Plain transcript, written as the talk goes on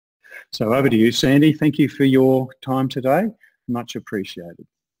So over to you, Sandy. Thank you for your time today. Much appreciated.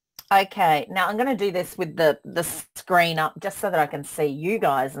 Okay, now I'm going to do this with the screen up just so that I can see you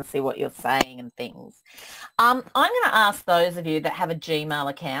guys and see what you're saying and things. I'm going to ask those of you that have a Gmail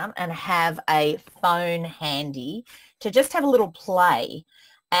account and have a phone handy to just have a little play.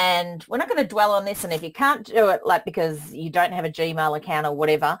 And we're not going to dwell on this, and if you can't do it like because you don't have a Gmail account or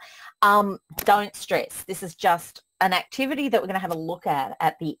whatever, don't stress. This is just an activity that we're going to have a look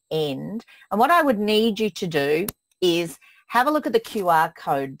at the end. And what I would need you to do is have a look at the QR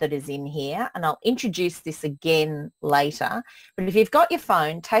code that is in here, and I'll introduce this again later. But if you've got your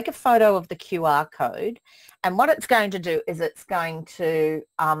phone, take a photo of the QR code, and what it's going to do is it's going to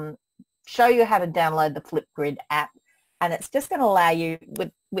show you how to download the Flipgrid app, and it's just going to allow you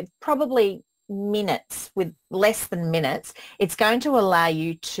with probably minutes, with less than minutes, it's going to allow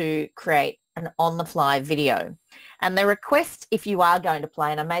you to create an on-the-fly video. And the request, if you are going to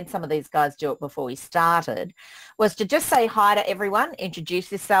play, and I made some of these guys do it before we started, was to just say hi to everyone,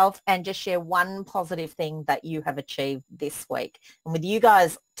 introduce yourself, and just share one positive thing that you have achieved this week. And with you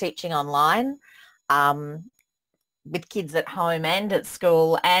guys teaching online, with kids at home and at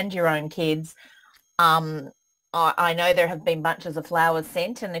school and your own kids, I know there have been bunches of flowers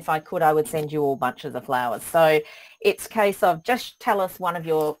sent, and if I could, I would send you all bunches of flowers. So it's a case of just tell us one of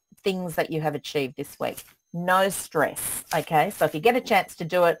your things that you have achieved this week. No stress, okay? So if you get a chance to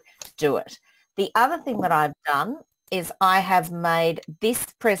do it, do it. The other thing that I've done is I have made this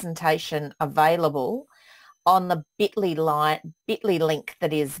presentation available on the bit.ly link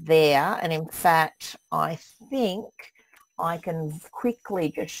that is there. And in fact, I think I can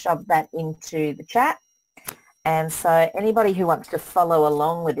quickly just shove that into the chat. And so anybody who wants to follow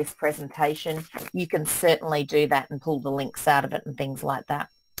along with this presentation, you can certainly do that and pull the links out of it and things like that.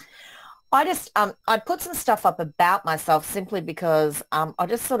 I put some stuff up about myself simply because I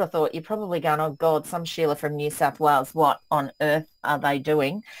just sort of thought you're probably going, oh God, some Sheila from New South Wales, what on earth are they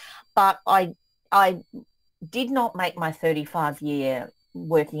doing? But I did not make my 35-year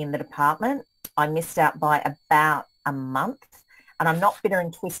working in the department. I missed out by about a month, and I'm not bitter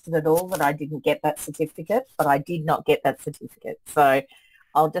and twisted at all that I didn't get that certificate, but I did not get that certificate. So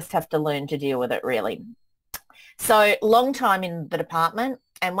I'll just have to learn to deal with it, really. So long time in the department.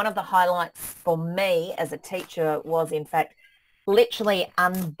 And one of the highlights for me as a teacher was, in fact, literally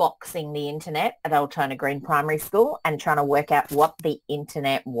unboxing the internet at Altona Green Primary School and trying to work out what the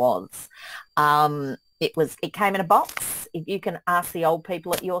internet was. It came in a box. If you can ask the old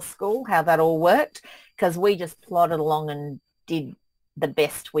people at your school how that all worked, because we just plodded along and did the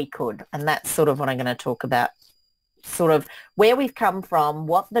best we could. And that's sort of what I'm going to talk about, sort of where we've come from,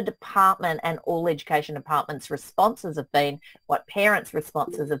 what the department and all education departments' responses have been, what parents'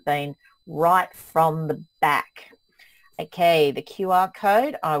 responses have been right from the back. Okay, the QR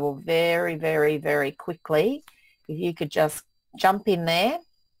code, I will very, very, very quickly, if you could just jump in there,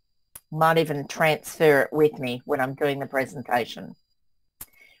 might even transfer it with me when I'm doing the presentation.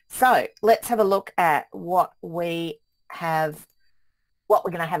 So let's have a look at what we're going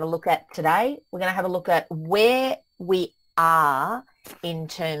to have a look at today. We're going to have a look at where we are in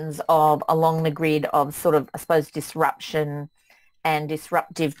terms of along the grid of sort of, I suppose, disruption and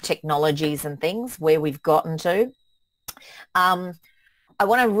disruptive technologies and things, where we've gotten to. I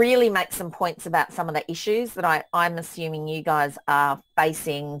want to really make some points about some of the issues that I'm assuming you guys are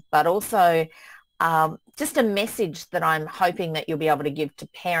facing, but also just a message that I'm hoping that you'll be able to give to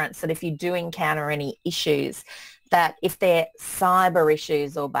parents, that if you do encounter any issues, that if they're cyber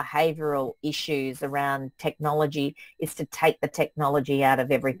issues or behavioural issues around technology, is to take the technology out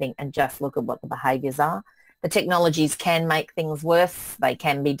of everything and just look at what the behaviours are. The technologies can make things worse. They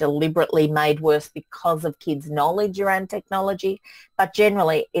can be deliberately made worse because of kids' knowledge around technology, but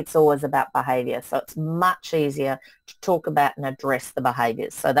generally it's always about behaviour. So it's much easier to talk about and address the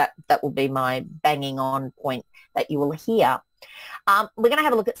behaviours. So that will be my banging on point that you will hear. We're going to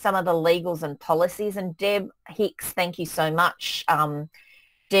have a look at some of the legals and policies, and Deb Hicks, thank you so much.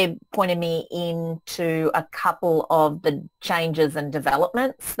 Deb pointed me into a couple of the changes and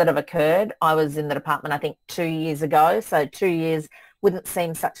developments that have occurred. I was in the department, I think, 2 years ago, so 2 years wouldn't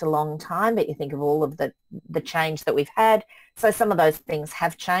seem such a long time, but you think of all of the change that we've had. So some of those things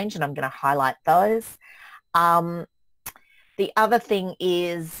have changed, and I'm going to highlight those. The other thing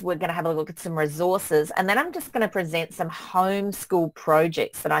is we're going to have a look at some resources, and then I'm just going to present some homeschool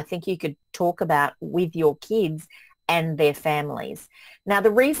projects that I think you could talk about with your kids and their families. Now,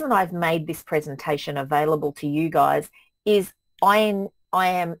 the reason I've made this presentation available to you guys is I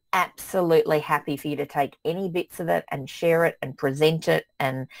am absolutely happy for you to take any bits of it and share it and present it.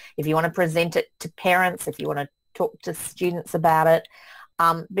 And if you want to present it to parents, if you want to talk to students about it,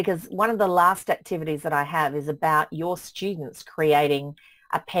 because one of the last activities that I have is about your students creating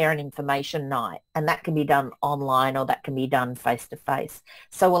a parent information night, and that can be done online or that can be done face-to-face.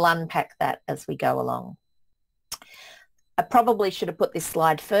 So we'll unpack that as we go along. I probably should have put this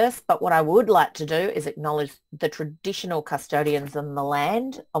slide first, but what I would like to do is acknowledge the traditional custodians on the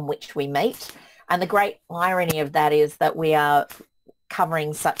land on which we meet. And the great irony of that is that we are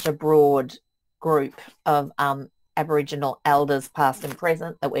covering such a broad group of Aboriginal elders, past and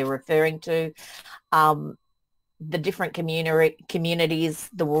present, that we're referring to. The different communities,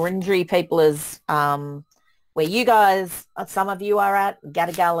 the Wurundjeri people is where you guys, some of you are at.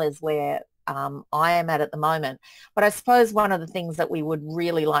 Gadigal is where I am at the moment. But I suppose one of the things that we would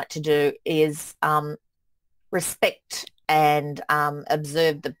really like to do is respect and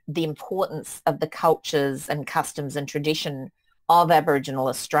observe the importance of the cultures and customs and tradition of Aboriginal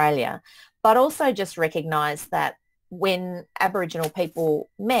Australia, but also just recognise that when Aboriginal people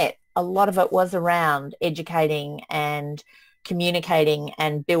met, a lot of it was around educating and communicating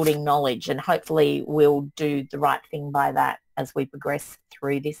and building knowledge, and hopefully we'll do the right thing by that as we progress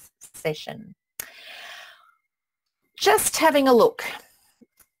through this session. Just having a look.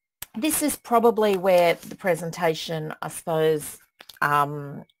 This is probably where the presentation, I suppose,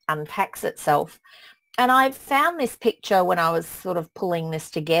 unpacks itself. And I found this picture when I was sort of pulling this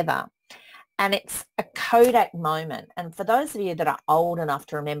together. And it's a Kodak moment. And for those of you that are old enough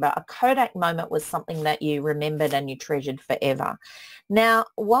to remember, a Kodak moment was something that you remembered and you treasured forever. Now,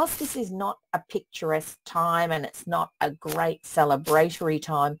 whilst this is not a picturesque time and it's not a great celebratory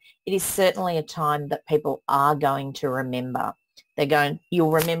time, it is certainly a time that people are going to remember.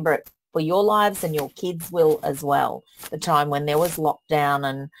 You'll remember it for your lives, and your kids will as well. The time when there was lockdown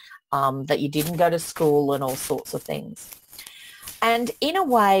and that you didn't go to school and all sorts of things. And in a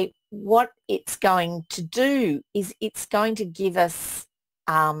way, what it's going to do is it's going to give us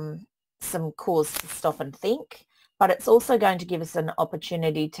some cause to stop and think, but it's also going to give us an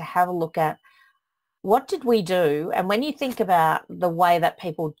opportunity to have a look at what did we do? And when you think about the way that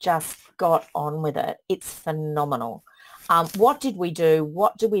people just got on with it, it's phenomenal. What did we do?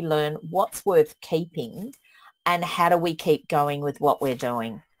 What did we learn? What's worth keeping? And how do we keep going with what we're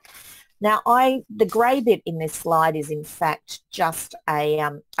doing? Now, the grey bit in this slide is in fact just a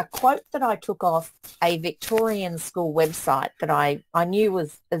quote that I took off a Victorian school website that I knew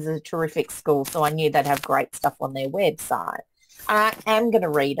was a terrific school, so I knew they'd have great stuff on their website. I am going to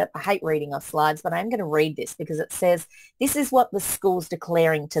read it. I hate reading off slides, but I'm going to read this because it says, this is what the school's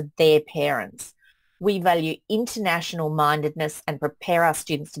declaring to their parents. We value international mindedness and prepare our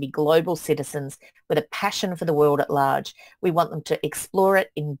students to be global citizens with a passion for the world at large. We want them to explore it,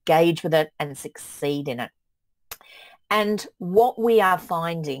 engage with it, and succeed in it. And what we are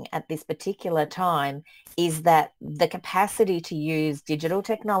finding at this particular time is that the capacity to use digital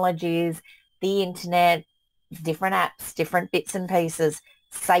technologies, the internet, different apps, different bits and pieces,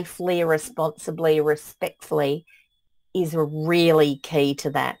 safely, responsibly, respectfully, is really key to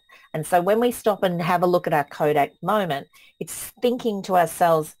that. And so when we stop and have a look at our Kodak moment, it's thinking to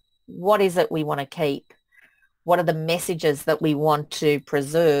ourselves, what is it we want to keep? What are the messages that we want to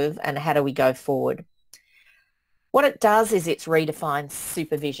preserve, and how do we go forward? What it does is it's redefines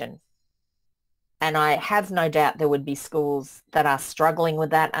supervision. And I have no doubt there would be schools that are struggling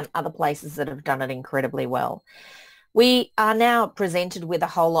with that and other places that have done it incredibly well. We are now presented with a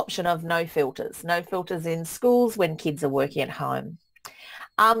whole option of no filters in schools when kids are working at home.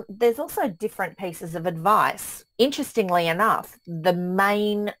 There's also different pieces of advice. Interestingly enough, the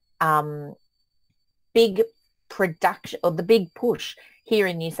main big production, or the big push here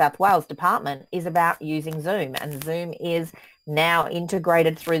in New South Wales Department, is about using Zoom, and Zoom is now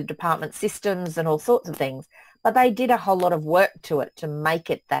integrated through the department systems and all sorts of things. But they did a whole lot of work to it to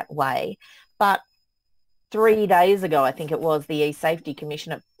make it that way. But 3 days ago, I think it was, the eSafety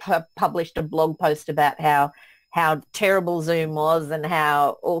Commissioner published a blog post about how terrible Zoom was and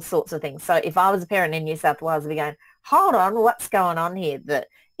how all sorts of things. So if I was a parent in New South Wales, I'd be going, hold on, what's going on here? The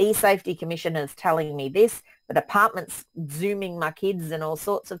eSafety Commissioner is telling me this, the department's Zooming my kids and all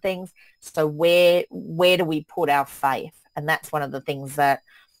sorts of things. So where do we put our faith? And that's one of the things that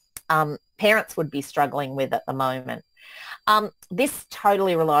parents would be struggling with at the moment. This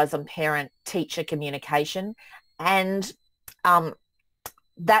totally relies on parent-teacher communication, and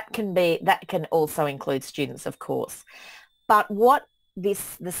that can also include students, of course. But what the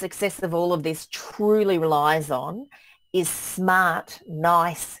success of all of this truly relies on is smart,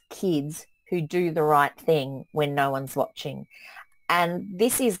 nice kids who do the right thing when no one's watching. And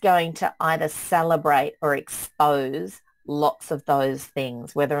this is going to either celebrate or expose lots of those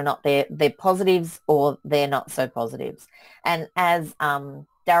things, whether or not they're positives or they're not so positives. And as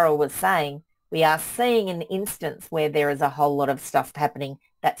Daryl was saying, we are seeing an instance where there is a whole lot of stuff happening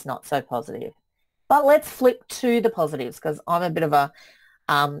that's not so positive. But let's flip to the positives, because I'm a bit of a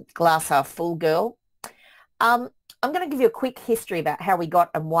glass half full girl. I'm going to give you a quick history about how we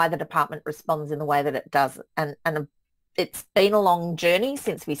got and why the department responds in the way that it does. And it's been a long journey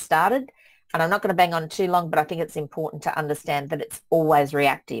since we started. And I'm not going to bang on too long, but I think it's important to understand that it's always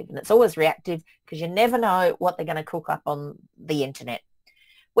reactive. And it's always reactive because you never know what they're going to cook up on the internet.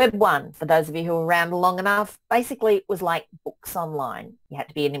 Web 1, for those of you who were around long enough, basically it was like books online. You had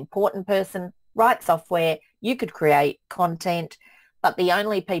to be an important person, write software, you could create content, but the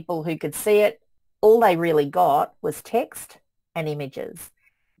only people who could see it, all they really got was text and images.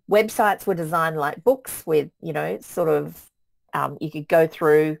 Websites were designed like books with, you know, sort of, you could go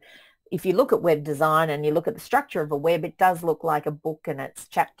through, if you look at web design and you look at the structure of a web, it does look like a book and its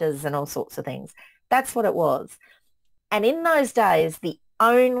chapters and all sorts of things. That's what it was. And in those days, the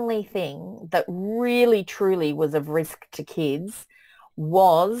only thing that really truly was of risk to kids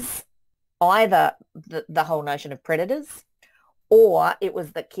was either the whole notion of predators, or it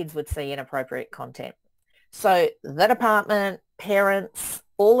was that kids would see inappropriate content. So the department, parents,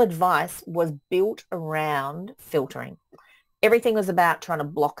 all advice was built around filtering. Everything was about trying to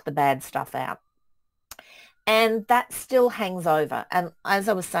block the bad stuff out. And that still hangs over. And as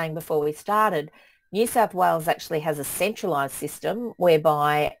I was saying before we started, New South Wales actually has a centralised system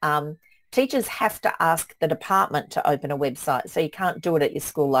whereby teachers have to ask the department to open a website. So you can't do it at your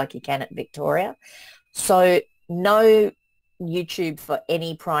school like you can at Victoria. So no YouTube for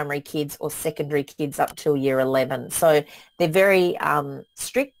any primary kids or secondary kids up till year 11. So they're very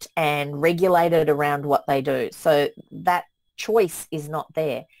strict and regulated around what they do. So that choice is not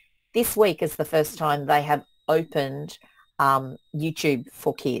there. This week is the first time they have opened YouTube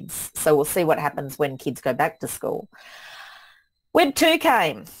for kids. So we'll see what happens when kids go back to school. Web 2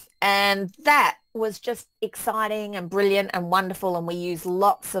 came, and that was just exciting and brilliant and wonderful, and we use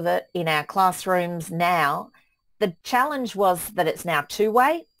lots of it in our classrooms now. The challenge was that it's now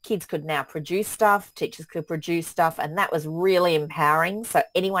two-way. Kids could now produce stuff, teachers could produce stuff, and that was really empowering. So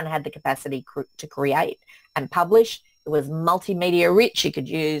anyone had the capacity to create and publish. It was multimedia rich. You could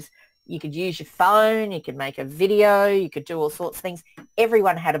use your phone, you could make a video, you could do all sorts of things.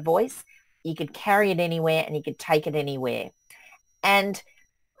 Everyone had a voice. You could carry it anywhere and you could take it anywhere. And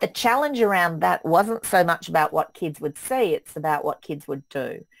the challenge around that wasn't so much about what kids would see, it's about what kids would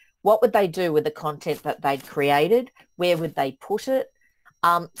do. What would they do with the content that they'd created? Where would they put it?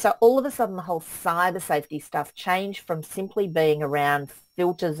 So all of a sudden the whole cyber safety stuff changed from simply being around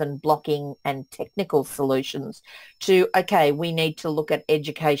filters and blocking and technical solutions to, okay, we need to look at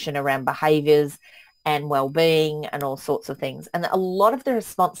education around behaviours and well-being and all sorts of things. And a lot of the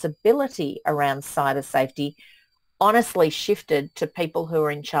responsibility around cyber safety honestly shifted to people who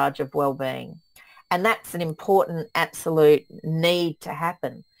are in charge of well-being. And that's an important, absolute need to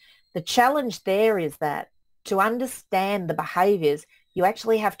happen. The challenge there is that to understand the behaviours, you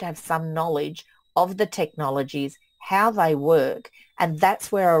actually have to have some knowledge of the technologies, how they work, and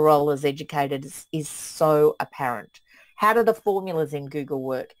that's where our role as educators is so apparent. How do the formulas in Google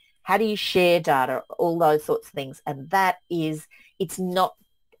work? How do you share data? All those sorts of things. And that is, it's not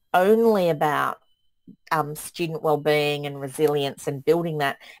only about student well-being and resilience and building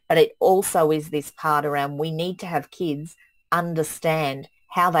that, but it also is this part around we need to have kids understand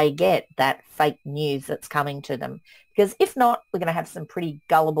how they get that fake news that's coming to them. Because if not, we're going to have some pretty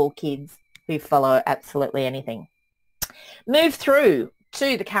gullible kids who follow absolutely anything. Move through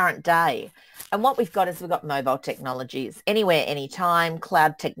to the current day. And what we've got is we've got mobile technologies, anywhere, anytime,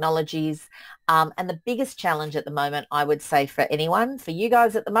 cloud technologies. And the biggest challenge at the moment, I would say for anyone, for you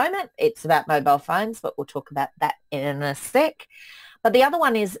guys at the moment, it's about mobile phones, but we'll talk about that in a sec. But the other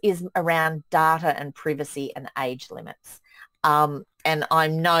one is around data and privacy and age limits. And I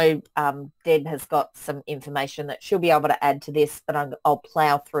know Deb has got some information that she'll be able to add to this, but I'll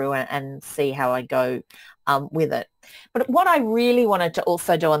plough through and see how I go with it. But what I really wanted to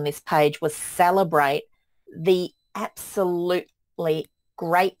also do on this page was celebrate the absolutely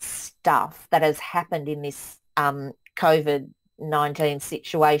great stuff that has happened in this COVID-19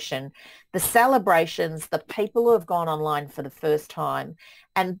 situation, the celebrations, the people who have gone online for the first time.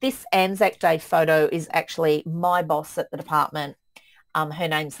 And this Anzac Day photo is actually my boss at the department. Her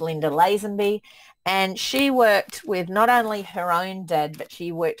name's Linda Lazenby, and she worked with not only her own dad, but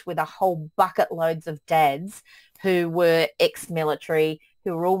she worked with a whole bucket loads of dads who were ex-military,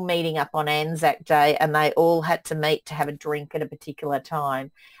 who were all meeting up on Anzac Day, and they all had to meet to have a drink at a particular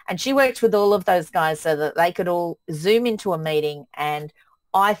time. And she worked with all of those guys so that they could all Zoom into a meeting. And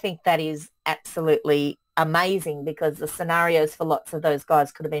I think that is absolutely amazing, because the scenarios for lots of those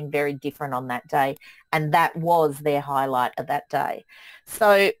guys could have been very different on that day. And that was their highlight of that day.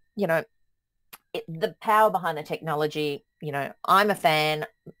 So, you know, the power behind the technology, you know, I'm a fan.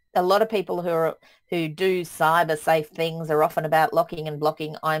 A lot of people who do cyber safe things are often about locking and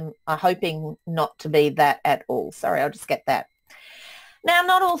blocking. I'm hoping not to be that at all. Sorry, I'll just get that. Now,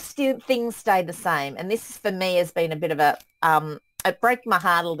 not all things stay the same. And this for me has been a bit of a, it broke my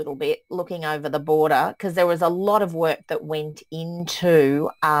heart a little bit looking over the border, because there was a lot of work that went into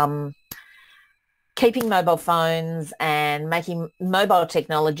keeping mobile phones and making mobile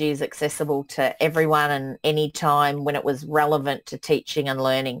technologies accessible to everyone and any time when it was relevant to teaching and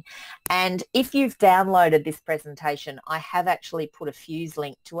learning. And if you've downloaded this presentation, I have actually put a fuse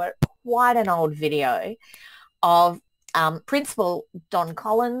link to it, quite an old video of Principal Don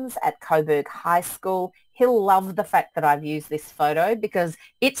Collins at Coburg High School. He'll love the fact that I've used this photo, because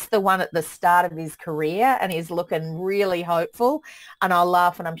it's the one at the start of his career and he's looking really hopeful. And I'll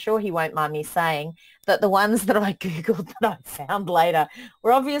laugh, and I'm sure he won't mind me saying that the ones that I Googled that I found later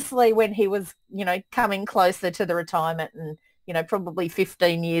were obviously when he was, you know, coming closer to the retirement, and, you know, probably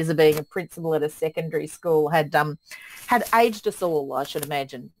 15 years of being a principal at a secondary school had aged us all, I should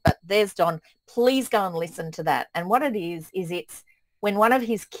imagine. But there's Don. Please go and listen to that. And what it is it's when one of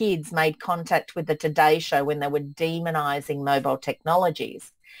his kids made contact with the Today Show when they were demonising mobile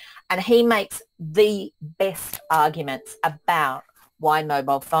technologies. And he makes the best arguments about why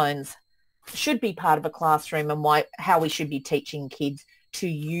mobile phones should be part of a classroom and how we should be teaching kids to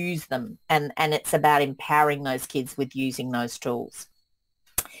use them. And it's about empowering those kids with using those tools.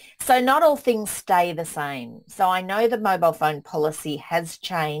 So not all things stay the same. So I know the mobile phone policy has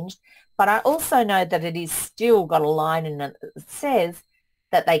changed, but I also know that it is still got a line in it that says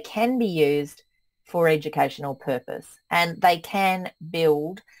that they can be used for educational purpose, and they can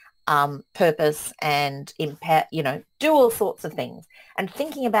build purpose and impact, you know, do all sorts of things. And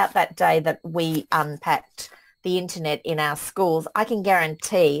thinking about that day that we unpacked the internet in our schools, I can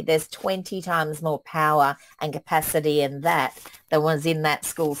guarantee there's 20 times more power and capacity in that than was in that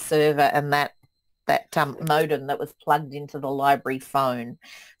school server and that modem that was plugged into the library phone.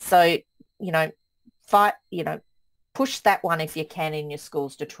 So, you know, push that one if you can in your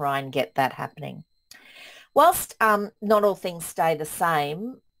schools to try and get that happening. Whilst not all things stay the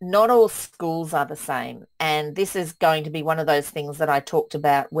same, not all schools are the same. And this is going to be one of those things that I talked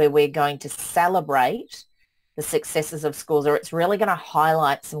about where we're going to celebrate the successes of schools, or it's really going to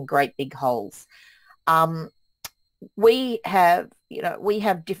highlight some great big holes. We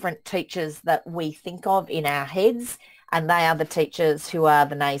have different teachers that we think of in our heads, and they are the teachers who are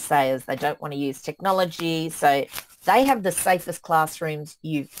the naysayers. They don't want to use technology, so they have the safest classrooms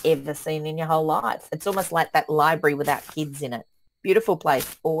you've ever seen in your whole life. It's almost like that library without kids in it. Beautiful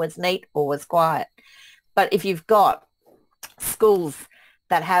place, always neat, always quiet. But if you've got schools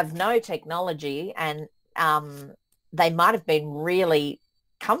that have no technology, and they might have been really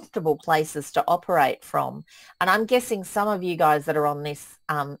comfortable places to operate from. And I'm guessing some of you guys that are on this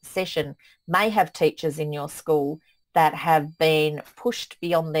session may have teachers in your school that have been pushed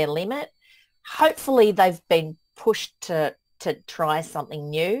beyond their limit. Hopefully they've been pushed to try something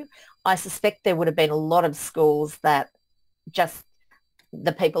new. I suspect there would have been a lot of schools that just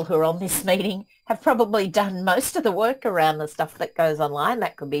the people who are on this meeting have probably done most of the work around the stuff that goes online.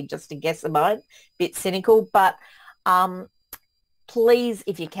 That could be just a guess of mine, a bit cynical, but please,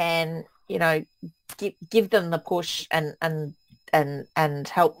 if you can, you know, give them the push and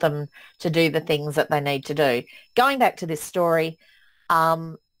help them to do the things that they need to do. Going back to this story,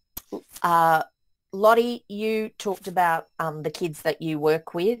 Lottie, you talked about the kids that you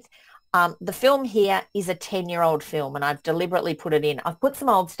work with. The film here is a 10-year-old film, and I've deliberately put it in. I've put some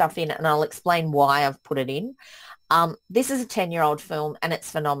old stuff in, and I'll explain why I've put it in. This is a 10-year-old film, and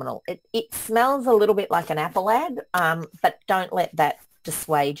it's phenomenal. It smells a little bit like an Apple ad, but don't let that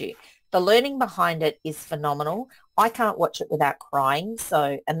dissuade you. The learning behind it is phenomenal. I can't watch it without crying,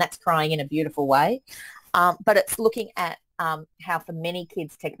 and that's crying in a beautiful way. But it's looking at how for many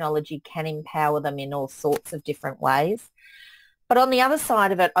kids technology can empower them in all sorts of different ways. But on the other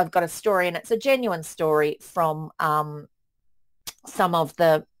side of it, I've got a story, and it's a genuine story from some of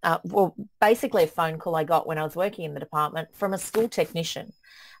the, basically a phone call I got when I was working in the department from a school technician.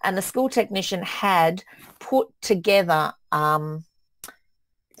 And the school technician had put together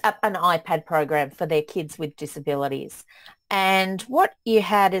an iPad program for their kids with disabilities. And what you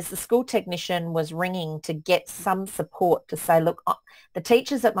had is the school technician was ringing to get some support to say, look, the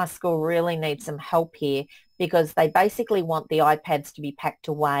teachers at my school really need some help here because they basically want the iPads to be packed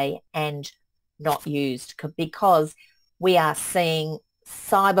away and not used because we are seeing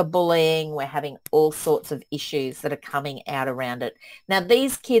cyberbullying, we're having all sorts of issues that are coming out around it. Now,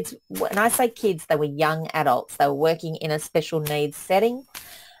 these kids, when I say kids, they were young adults. They were working in a special needs setting.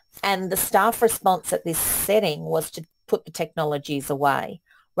 And the staff response at this setting was to put the technologies away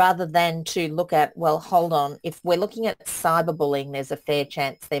rather than to look at, well, hold on, if we're looking at cyberbullying, there's a fair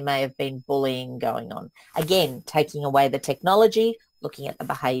chance there may have been bullying going on. Again, taking away the technology, looking at the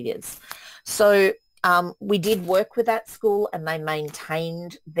behaviours. So we did work with that school and they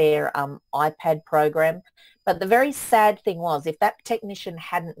maintained their iPad program. But the very sad thing was if that technician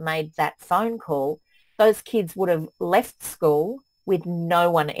hadn't made that phone call, those kids would have left school with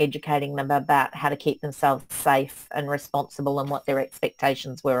no one educating them about how to keep themselves safe and responsible and what their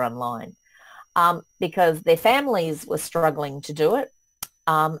expectations were online, because their families were struggling to do it.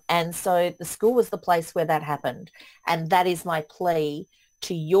 And so the school was the place where that happened. And that is my plea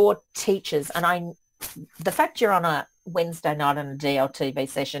to your teachers. And the fact you're on a Wednesday night on a DLTV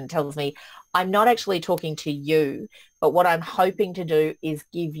session tells me I'm not actually talking to you, but what I'm hoping to do is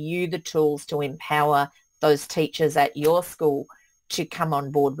give you the tools to empower those teachers at your school to come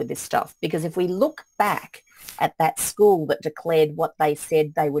on board with this stuff. Because if we look back at that school that declared what they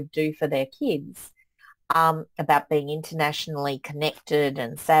said they would do for their kids, about being internationally connected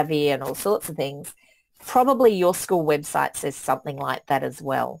and savvy and all sorts of things, probably your school website says something like that as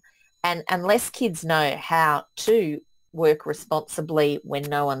well. And unless kids know how to work responsibly when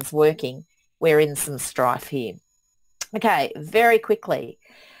no one's working, we're in some strife here. Okay, very quickly.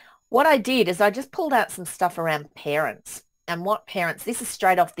 What I did is I just pulled out some stuff around parents and what parents, this is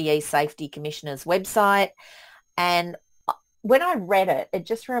straight off the E-Safety Commissioner's website. And when I read it, it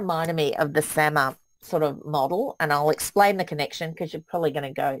just reminded me of the SAMA sort of model. And I'll explain the connection because you're probably going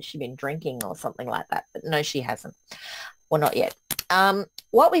to go, she's been drinking or something like that. But no, she hasn't. Well, not yet.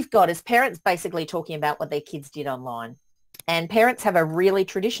 What we've got is parents basically talking about what their kids did online. And parents have a really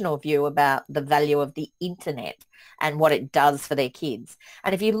traditional view about the value of the internet and what it does for their kids.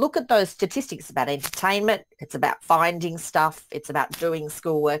 And if you look at those statistics about entertainment, it's about finding stuff, it's about doing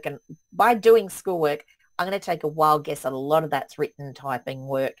schoolwork. And by doing schoolwork, I'm going to take a wild guess at a lot of that's written typing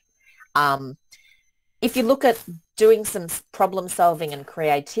work. If you look at doing some problem solving and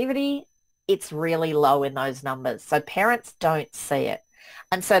creativity, it's really low in those numbers. So parents don't see it.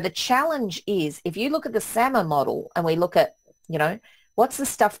 And so the challenge is, if you look at the SAMA model and we look at, you know, what's the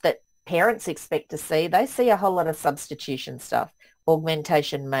stuff that parents expect to see? They see a whole lot of substitution stuff,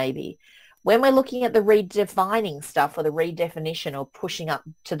 augmentation maybe. When we're looking at the redefining stuff or the redefinition or pushing up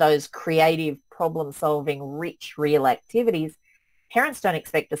to those creative, problem-solving, rich, real activities, parents don't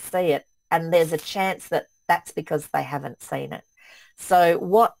expect to see it. And there's a chance that that's because they haven't seen it. So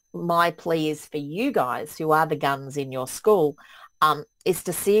what my plea is for you guys who are the guns in your school is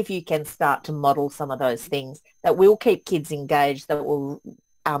to see if you can start to model some of those things that will keep kids engaged, that will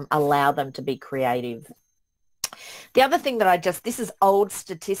allow them to be creative. The other thing that this is old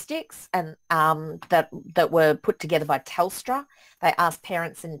statistics and that were put together by Telstra. They asked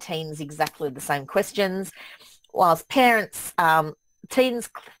parents and teens exactly the same questions. Whilst parents, teens,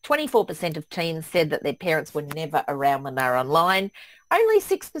 24% of teens said that their parents were never around when they were online. Only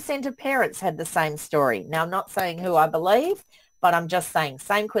 6% of parents had the same story. Now, I'm not saying who I believe, but I'm just saying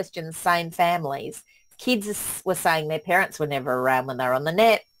same questions, same families. Kids were saying their parents were never around when they were on the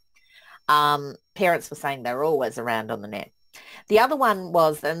net. Parents were saying they were always around on the net. The other one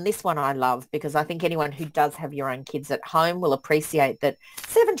was, and this one I love because I think anyone who does have your own kids at home will appreciate that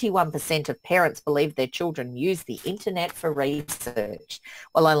 71% of parents believe their children use the internet for research,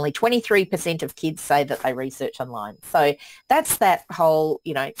 while only 23% of kids say that they research online. So that's that whole,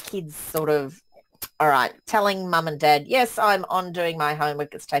 you know, kids sort of, all right, telling mum and dad, yes, I'm on doing my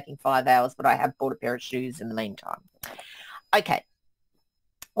homework. It's taking 5 hours, but I have bought a pair of shoes in the meantime. Okay.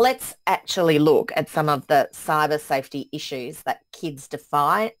 Let's actually look at some of the cyber safety issues that kids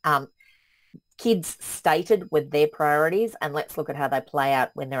kids stated with their priorities, and let's look at how they play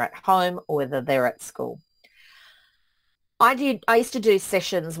out when they're at home or whether they're at school. I used to do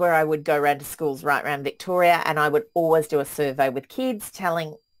sessions where I would go around to schools right around Victoria, and I would always do a survey with kids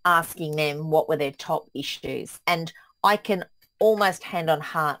asking them what were their top issues. And I can almost hand on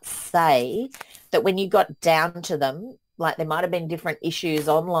heart say that when you got down to them, like there might have been different issues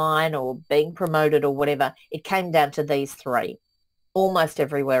online or being promoted or whatever, it came down to these three almost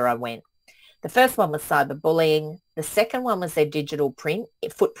everywhere I went. The first one was cyberbullying. The second one was their digital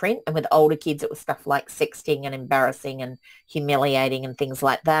footprint. And with older kids, it was stuff like sexting and embarrassing and humiliating and things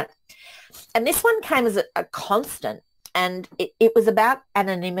like that. And this one came as a constant, and it was about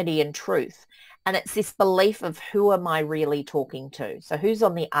anonymity and truth. And it's this belief of who am I really talking to? So who's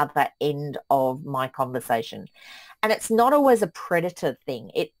on the other end of my conversation? And it's not always a predator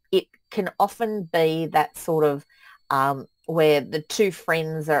thing. It can often be that sort of where the two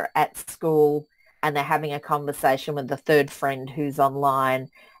friends are at school and they're having a conversation with the third friend who's online,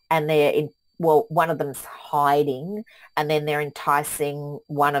 and one of them's hiding, and then they're enticing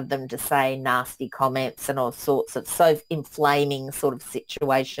one of them to say nasty comments and all sorts of so inflaming sort of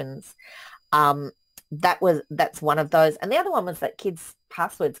situations. That's one of those. And the other one was that kids'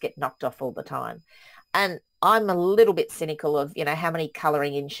 passwords get knocked off all the time. And I'm a little bit cynical of, how many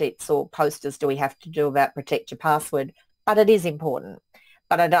colouring in sheets or posters do we have to do about protect your password? But it is important.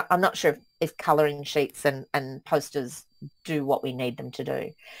 But I'm not sure if colouring sheets and posters do what we need them to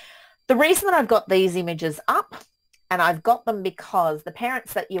do. The reason that I've got these images up, and I've got them because the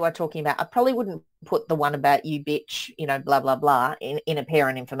parents that you are talking about, I probably wouldn't put the one about you bitch, blah, blah, blah, in a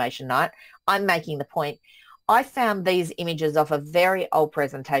parent information night. I'm making the point. I found these images off a very old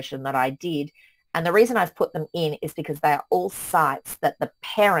presentation that I did. And the reason I've put them in is because they are all sites that the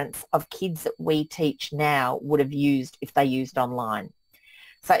parents of kids that we teach now would have used if they used online.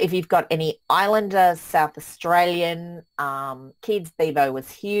 So if you've got any Islander, South Australian kids, Bebo was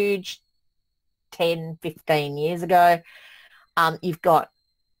huge 10, 15 years ago. You've got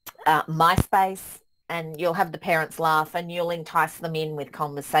MySpace, and you'll have the parents laugh and you'll entice them in with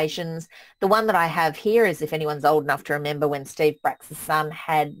conversations. The one that I have here is if anyone's old enough to remember when Steve Brax's son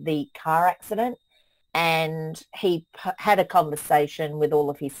had the car accident, and he had a conversation with all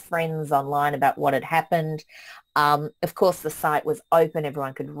of his friends online about what had happened. Of course, the site was open.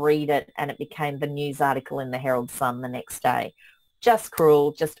 Everyone could read it, and it became the news article in the Herald Sun the next day. Just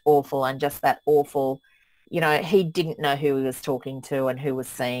cruel, just awful, and just that awful. He didn't know who he was talking to and who was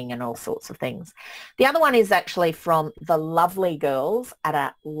seeing and all sorts of things. The other one is actually from the lovely girls at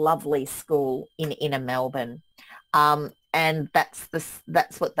a lovely school in inner Melbourne. And that's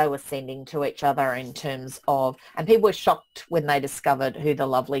what they were sending to each other in terms of, and people were shocked when they discovered who the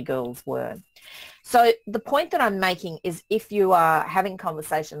lovely girls were. So the point that I'm making is if you are having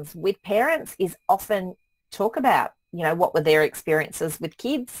conversations with parents, is often talk about, what were their experiences with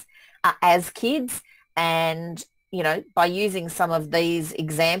kids, as kids, and, by using some of these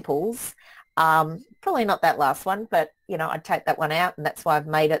examples, probably not that last one, but, I'd take that one out, and that's why I've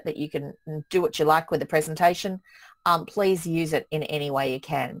made it that you can do what you like with the presentation. Please use it in any way you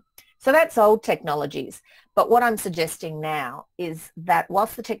can. So that's old technologies. But what I'm suggesting now is that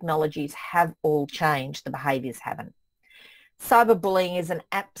whilst the technologies have all changed, the behaviours haven't. Cyberbullying is an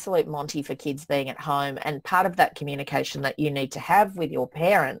absolute Monty for kids being at home, and part of that communication that you need to have with your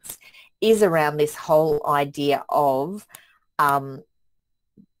parents is around this whole idea of, there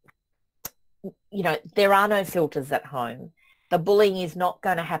are no filters at home. The bullying is not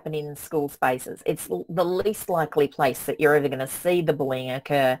going to happen in school spaces. It's the least likely place that you're ever going to see the bullying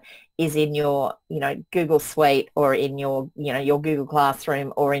occur is in your, Google Suite, or in your, your Google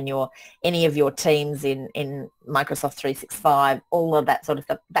Classroom, or in any of your teams in Microsoft 365, all of that sort of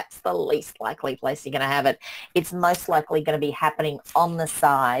stuff. That's the least likely place you're going to have it. It's most likely going to be happening on the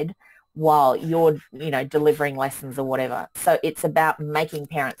side while you're, delivering lessons or whatever. So it's about making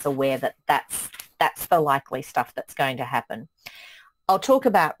parents aware that that's the likely stuff that's going to happen. I'll talk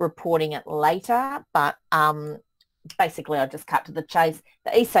about reporting it later, but basically I'll just cut to the chase.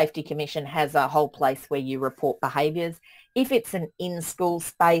 The eSafety Commission has a whole place where you report behaviours. If it's an in-school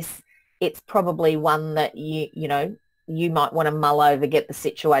space, it's probably one that you might want to mull over, get the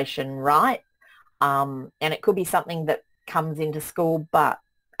situation right. And it could be something that comes into school, but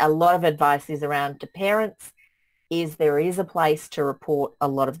a lot of advice is around to parents is there is a place to report a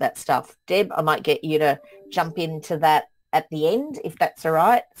lot of that stuff. Deb, I might get you to jump into that at the end, if that's all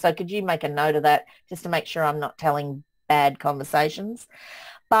right. So could you make a note of that just to make sure I'm not telling bad conversations?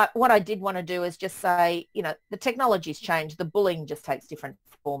 But what I did want to do is just say, the technology's changed. The bullying just takes different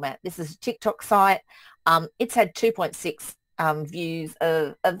format. This is a TikTok site. It's had 2.6 views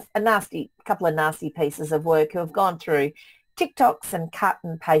of a couple of nasty pieces of work who have gone through TikToks and cut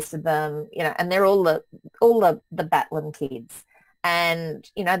and pasted them, and they're all the Batlin kids. And,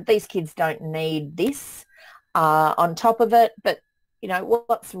 these kids don't need this on top of it. But,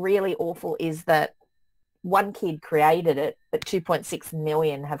 what's really awful is that one kid created it, but 2.6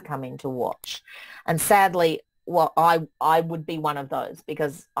 million have come in to watch. And sadly, I would be one of those,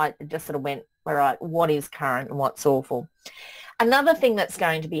 because I just sort of went, all right, what is current and what's awful? Another thing that's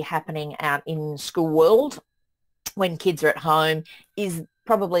going to be happening out in school world when kids are at home is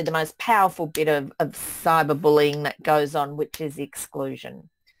probably the most powerful bit of cyberbullying that goes on, which is exclusion.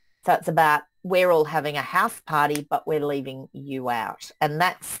 So it's about we're all having a house party, but we're leaving you out. And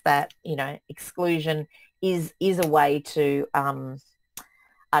that's that, you know, exclusion is a way to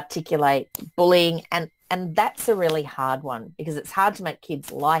articulate bullying. And that's a really hard one because it's hard to make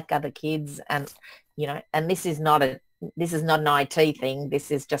kids like other kids. And, you know, and this is not an IT thing.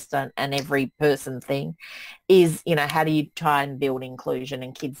 This is just an every person thing is, you know, how do you try and build inclusion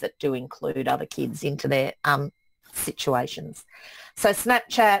and kids that do include other kids into their situations. So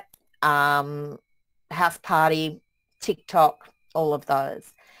Snapchat, house party, TikTok, all of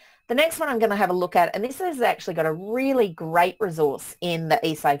those. The next one I'm going to have a look at, and this has actually got a really great resource in the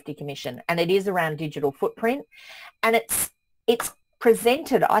eSafety Commission, and it is around digital footprint, and it's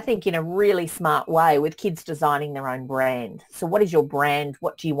presented, I think, in a really smart way with kids designing their own brand. So what is your brand?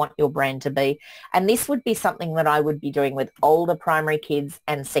 What do you want your brand to be? And this would be something that I would be doing with older primary kids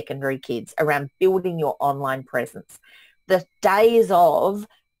and secondary kids around building your online presence. The days of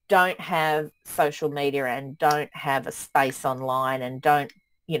don't have social media and don't have a space online and don't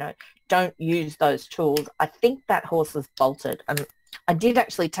use those tools. I think that horse has bolted. And I did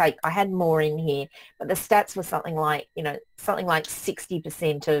actually I had more in here, but the stats were something like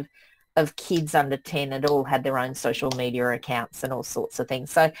 60% of kids under 10 had all had their own social media accounts and all sorts of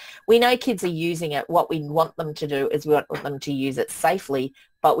things. So we know kids are using it. What we want them to do is we want them to use it safely,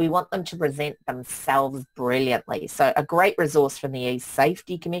 but we want them to present themselves brilliantly. So a great resource from the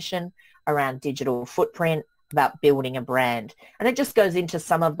eSafety Commission around digital footprint, about building a brand. And it just goes into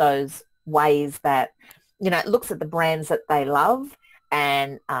some of those ways that, you know, it looks at the brands that they love,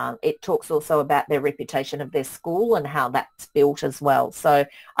 and it talks also about their reputation of their school and how that's built as well. So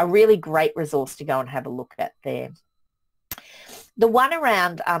a really great resource to go and have a look at there. The one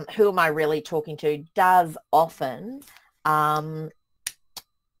around who am I really talking to does often, yeah,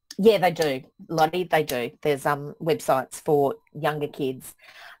 they do, Lottie, they do. There's websites for younger kids.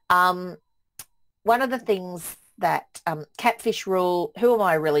 One of the things that catfish rule, who am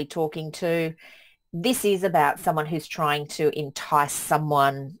I really talking to? This is about someone who's trying to entice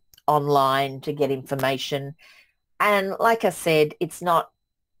someone online to get information. And like I said, it's not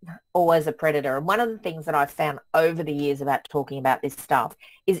always a predator. And one of the things that I've found over the years about talking about this stuff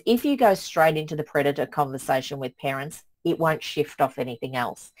is if you go straight into the predator conversation with parents, it won't shift off anything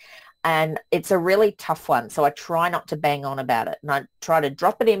else. And it's a really tough one. So I try not to bang on about it. And I try to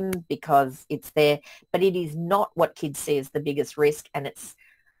drop it in because it's there. But it is not what kids see as the biggest risk. And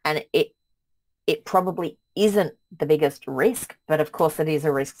it probably isn't the biggest risk. But of course it is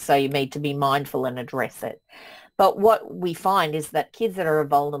a risk. So you need to be mindful and address it. But what we find is that kids that are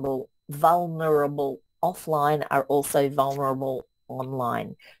vulnerable offline are also vulnerable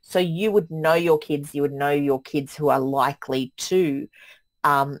online. So you would know your kids. You would know your kids who are likely to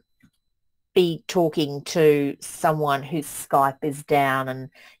be talking to someone whose Skype is down and,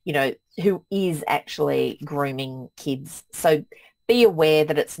 you know, who is actually grooming kids. So be aware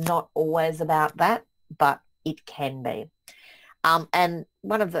that it's not always about that, but it can be. And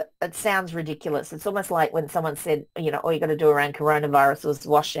it sounds ridiculous. It's almost like when someone said, you know, all you got to do around coronavirus was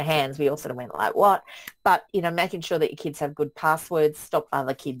wash your hands. We all sort of went like, what? But, you know, making sure that your kids have good passwords, stop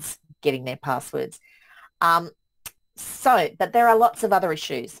other kids getting their passwords. But there are lots of other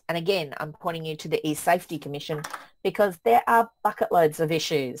issues. And again, I'm pointing you to the eSafety Commission because there are bucket loads of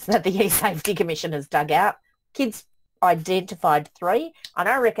issues that the eSafety Commission has dug out. Kids identified 3, and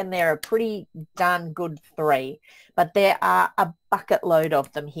I reckon they're a pretty darn good 3. But there are a bucket load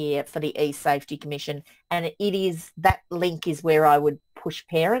of them here for the eSafety Commission, and that link is where I would push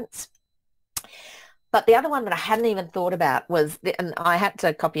parents. But the other one that I hadn't even thought about was, and I had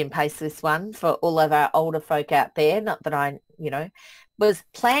to copy and paste this one for all of our older folk out there, not that was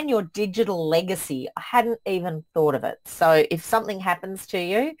plan your digital legacy. I hadn't even thought of it. So if something happens to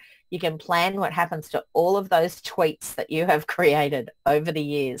you, you can plan what happens to all of those tweets that you have created over the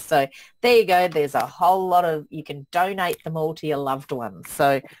years. So there you go. There's a whole lot you can donate them all to your loved ones.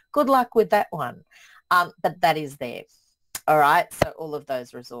 So good luck with that one. But that is there. All right. So all of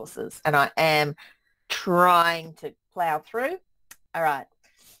those resources. And I am trying to plow through. All right.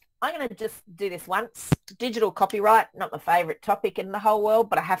 I'm going to just do this once. Digital copyright, not my favorite topic in the whole world,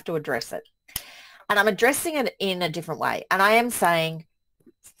 but I have to address it. And I'm addressing it in a different way. And I am saying,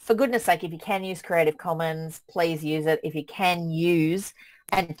 for goodness sake, if you can use Creative Commons, please use it. If you can use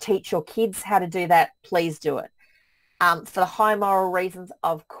and teach your kids how to do that, please do it. For the high moral reasons,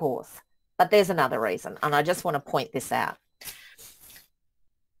 of course. But there's another reason, and I just want to point this out.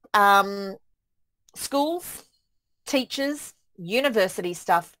 Schools, teachers, university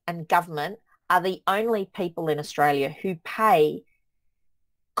stuff and government are the only people in Australia who pay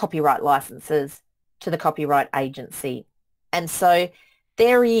copyright licenses to the Copyright Agency. And so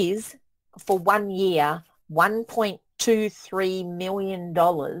there is, for 1 year, $1.23 million,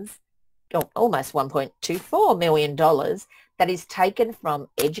 or almost $1.24 million, that is taken from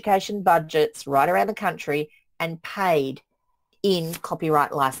education budgets right around the country and paid in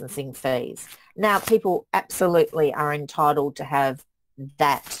copyright licensing fees. Now, people absolutely are entitled to have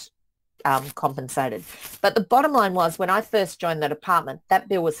that compensated. But the bottom line was, when I first joined the department, that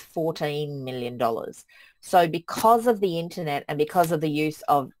bill was $14 million. So because of the internet and because of the use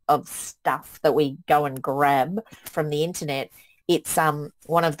of stuff that we go and grab from the internet, it's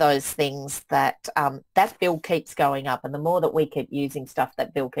one of those things that that bill keeps going up. And the more that we keep using stuff,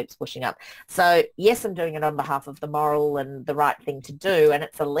 that bill keeps pushing up. So yes, I'm doing it on behalf of the moral and the right thing to do, and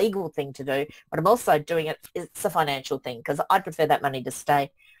it's a legal thing to do, but I'm also doing it, it's a financial thing, because I'd prefer that money to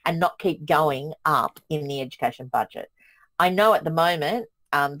stay and not keep going up in the education budget. I know at the moment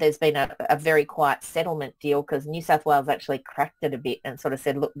there's been a very quiet settlement deal, because New South Wales actually cracked it a bit and sort of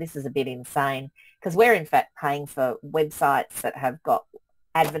said, look, this is a bit insane, because we're in fact paying for websites that have got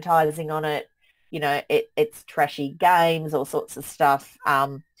advertising on it. You know, it's trashy games, all sorts of stuff.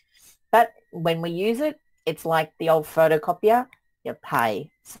 But when we use it, it's like the old photocopier, you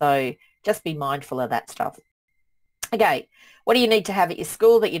pay. So just be mindful of that stuff. Okay, what do you need to have at your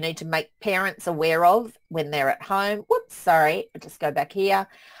school that you need to make parents aware of when they're at home? Whoops, sorry, I'll just go back here.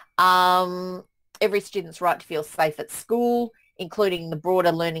 Every student's right to feel safe at school, including the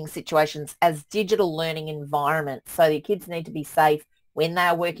broader learning situations as digital learning environments. So your kids need to be safe when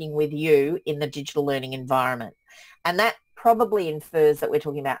they're working with you in the digital learning environment. And that probably infers that we're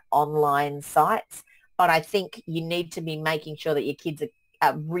talking about online sites, but I think you need to be making sure that your kids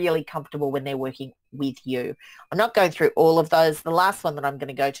are really comfortable when they're working with you. I'm not going through all of those. The last one that I'm going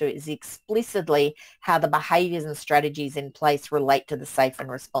to go to is explicitly how the behaviours and strategies in place relate to the safe and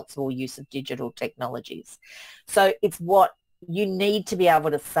responsible use of digital technologies. So it's what you need to be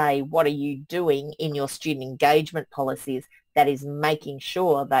able to say, what are you doing in your student engagement policies that is making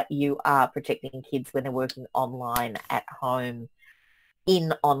sure that you are protecting kids when they're working online, at home,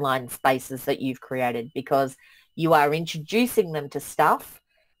 in online spaces that you've created, because you are introducing them to stuff,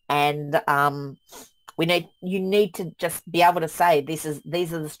 and you need to just be able to say, these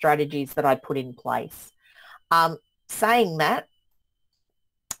are the strategies that I put in place. Saying that,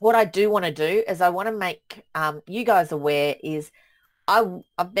 what I do want to do is I want to make you guys aware is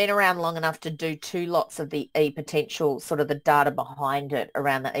I've been around long enough to do 2 lots of the e-potential, sort of the data behind it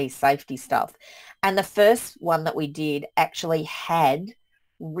around the e-safety stuff. And the first one that we did actually had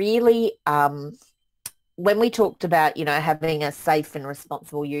really, when we talked about, you know, having a safe and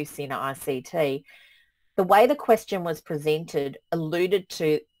responsible use in ICT, the way the question was presented alluded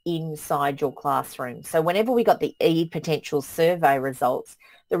to inside your classroom. So whenever we got the e-potential survey results,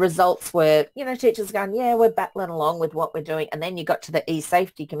 the results were, you know, teachers going, yeah, we're battling along with what we're doing. And then you got to the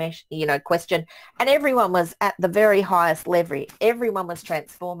e-safety commission, you know, question, and everyone was at the very highest level. Everyone was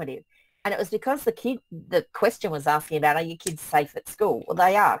transformative. And it was because the question was asking about, are your kids safe at school? Well,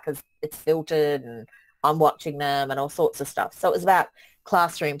 they are, because it's filtered and I'm watching them and all sorts of stuff. So it was about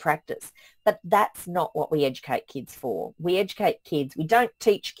classroom practice. But that's not what we educate kids for. We educate kids. We don't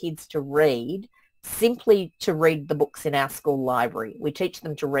teach kids to read simply to read the books in our school library. We teach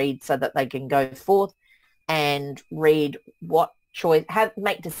them to read so that they can go forth and read what choice,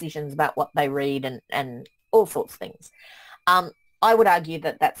 make decisions about what they read, and all sorts of things. I would argue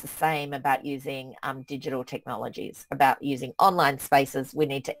that that's the same about using digital technologies, about using online spaces. We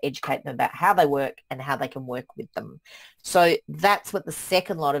need to educate them about how they work and how they can work with them. So that's what the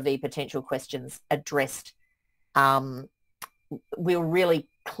second lot of e-potential questions addressed. We were really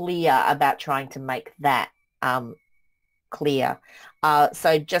clear about trying to make that clear.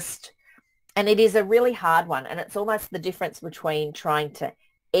 And it is a really hard one, and it's almost the difference between trying to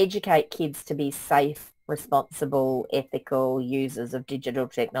educate kids to be safe, responsible, ethical users of digital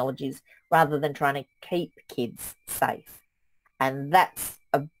technologies rather than trying to keep kids safe. And that's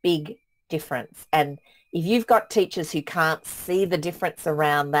a big difference. And if you've got teachers who can't see the difference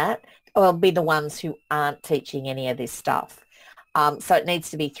around that, they'll be the ones who aren't teaching any of this stuff. So it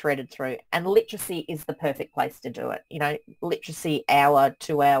needs to be threaded through. And literacy is the perfect place to do it. You know, literacy hour,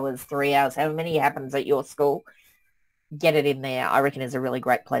 2 hours, 3 hours, however many happens at your school, get it in there. I reckon is a really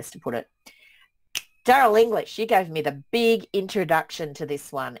great place to put it. Daryl English, you gave me the big introduction to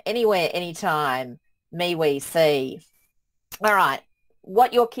this one. Anywhere, anytime, me, we, see. All right,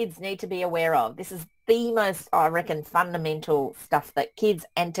 what your kids need to be aware of. This is the most, I reckon, fundamental stuff that kids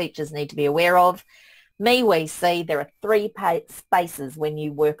and teachers need to be aware of. Me, we, see, there are three spaces when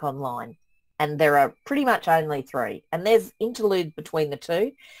you work online. And there are pretty much only three. And there's interlude between the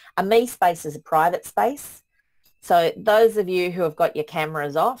two. A me space is a private space. So those of you who have got your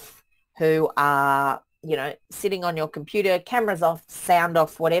cameras off, who are, you know, sitting on your computer, cameras off, sound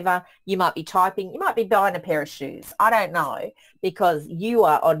off, whatever, you might be typing, you might be buying a pair of shoes. I don't know, because you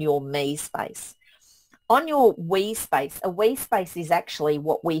are on your me space. On your we space, a we space is actually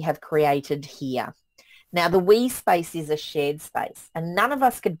what we have created here. Now, the we space is a shared space, and none of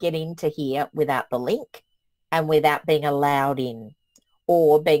us could get into here without the link and without being allowed in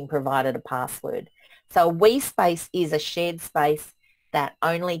or being provided a password. So a we space is a shared space that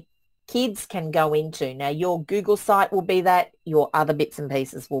only kids can go into. Now, your Google site will be that, your other bits and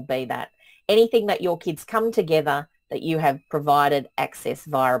pieces will be that. Anything that your kids come together that you have provided access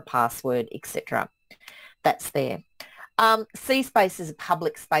via a password, etc. That's there. C-space is a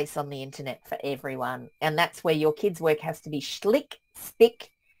public space on the internet for everyone, and that's where your kids' work has to be schlick, spick,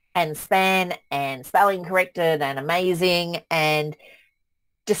 and span, and spelling corrected, and amazing, and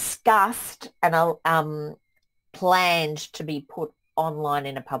discussed, and planned to be put online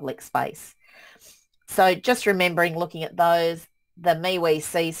in a public space. So just remembering, looking at those, the me, we,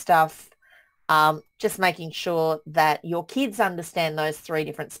 see stuff, just making sure that your kids understand those three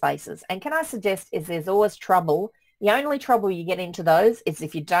different spaces. And can I suggest is there's always trouble. The only trouble you get into those is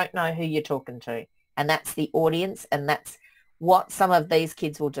if you don't know who you're talking to, and that's the audience, and that's what some of these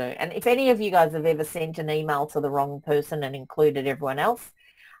kids will do. And if any of you guys have ever sent an email to the wrong person and included everyone else,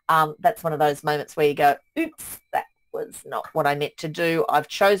 that's one of those moments where you go, oops, that was not what I meant to do. I've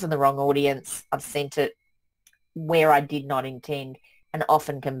chosen the wrong audience. I've sent it where I did not intend, and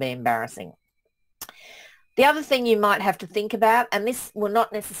often can be embarrassing. The other thing you might have to think about, and this will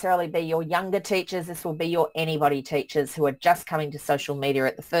not necessarily be your younger teachers, this will be your anybody teachers who are just coming to social media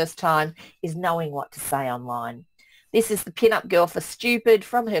at the first time, is knowing what to say online. This is the pin-up girl for stupid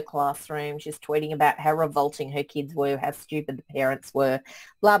from her classroom. She's tweeting about how revolting her kids were, how stupid the parents were,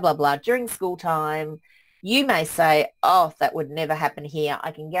 blah, blah, blah. During school time, you may say, oh, that would never happen here.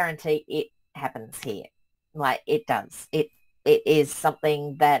 I can guarantee it happens here. Like, it does. It is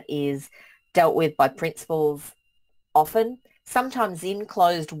something that is dealt with by principals often, sometimes in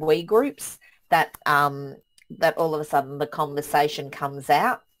closed we groups, that that all of a sudden the conversation comes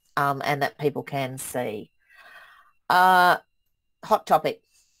out, and that people can see. Hot topic.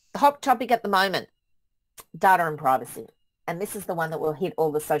 The hot topic at the moment, data and privacy. And this is the one that will hit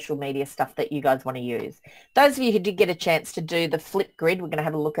all the social media stuff that you guys want to use. Those of you who did get a chance to do the Flipgrid, we're going to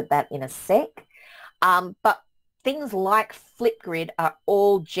have a look at that in a sec. But things like Flipgrid are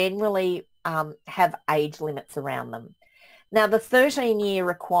all generally have age limits around them. Now, the 13-year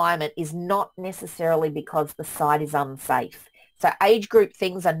requirement is not necessarily because the site is unsafe. So age group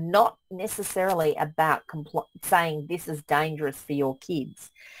things are not necessarily about saying this is dangerous for your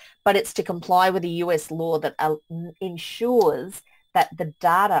kids, but it's to comply with a US law that ensures that the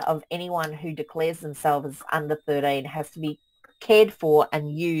data of anyone who declares themselves as under 13 has to be cared for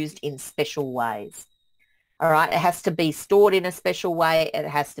and used in special ways. All right, it has to be stored in a special way, it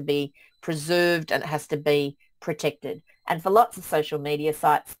has to be preserved, and it has to be protected. And for lots of social media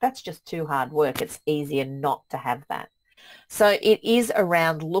sites, that's just too hard work. It's easier not to have that. So it is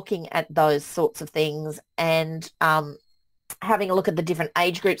around looking at those sorts of things and having a look at the different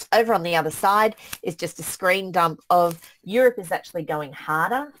age groups. Over on the other side is just a screen dump of Europe is actually going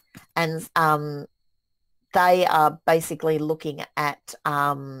harder, and they are basically looking at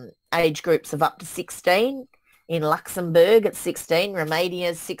age groups of up to 16. In Luxembourg at 16,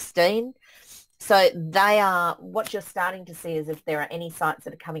 Romania is 16. So they are, what you're starting to see is if there are any sites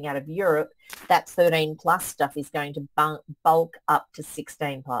that are coming out of Europe, that 13 plus stuff is going to bulk up to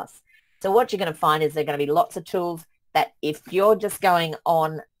 16 plus. So what you're going to find is there are going to be lots of tools that if you're just going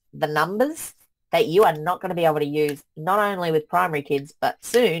on the numbers, that you are not going to be able to use, not only with primary kids, but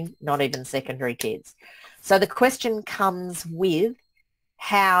soon not even secondary kids. So the question comes with,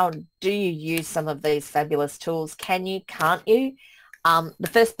 how do you use some of these fabulous tools? Can you, can't you? The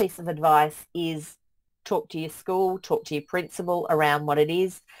first piece of advice is talk to your school, talk to your principal around what it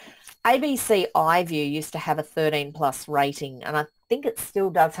is. ABC iView used to have a 13 plus rating, and I think it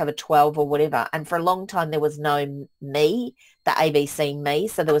still does have a 12 or whatever. And for a long time, there was no me, the ABC me,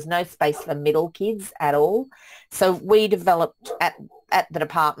 so there was no space for middle kids at all. So we developed at the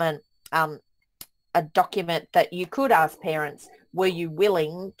department a document that you could ask parents, were you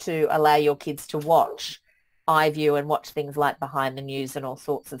willing to allow your kids to watch iView and watch things like Behind the News and all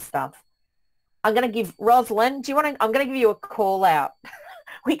sorts of stuff? I'm going to give, Rosalind, do you want to, I'm going to give you a call out.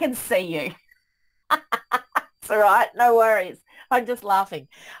 We can see you. It's all right, no worries. I'm just laughing.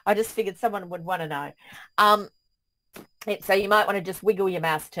 I just figured someone would want to know. So you might want to just wiggle your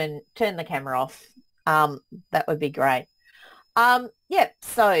mouse, turn the camera off. That would be great. Yeah,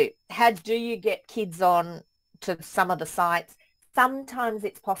 so how do you get kids on to some of the sites? Sometimes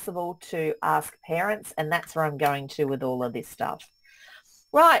it's possible to ask parents, and that's where I'm going to with all of this stuff.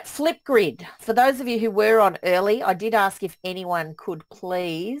 Right, Flipgrid. For those of you who were on early, I did ask if anyone could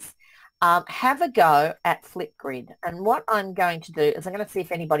please have a go at Flipgrid. And what I'm going to do is I'm going to see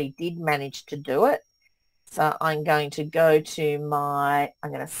if anybody did manage to do it. So I'm going to go to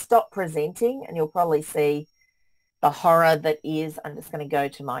I'm going to stop presenting, and you'll probably see the horror that is. I'm just going to go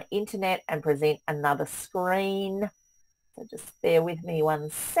to my internet and present another screen. So just bear with me one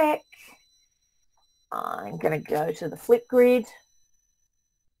sec. I'm going to go to the Flipgrid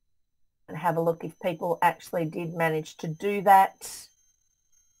and have a look if people actually did manage to do that.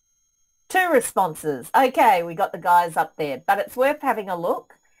 2 responses. Okay, we got the guys up there, but it's worth having a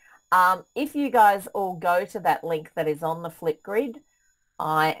look. If you guys all go to that link that is on the Flipgrid,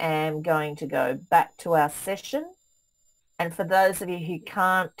 I am going to go back to our session. And for those of you who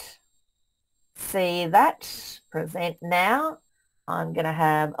can't see that, present now, I'm going to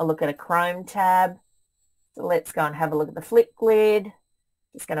have a look at a Chrome tab. So let's go and have a look at the Flipgrid.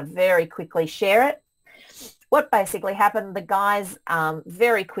 Just going to very quickly share it. What basically happened, the guys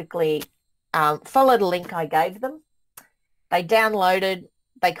very quickly followed a link I gave them. They downloaded,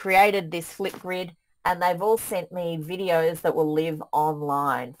 they created this Flipgrid, and they've all sent me videos that will live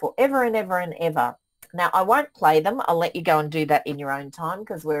online forever and ever and ever. Now, I won't play them. I'll let you go and do that in your own time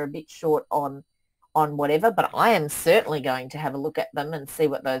because we're a bit short on whatever, but I am certainly going to have a look at them and see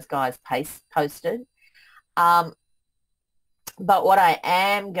what those guys posted. But what I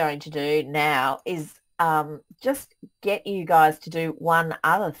am going to do now is just get you guys to do one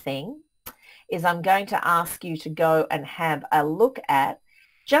other thing, is I'm going to ask you to go and have a look at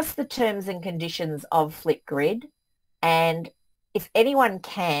just the terms and conditions of Flipgrid. And if anyone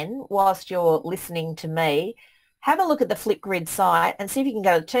can, whilst you're listening to me, have a look at the Flipgrid site and see if you can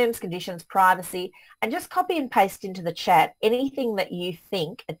go to terms, conditions, privacy, and just copy and paste into the chat anything that you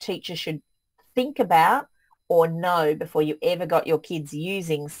think a teacher should think about or know before you ever got your kids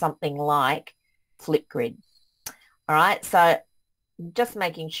using something like Flipgrid. All right, so just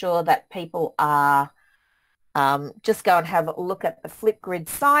making sure that people are just go and have a look at the Flipgrid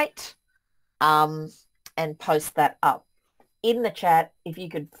site and post that up in the chat if you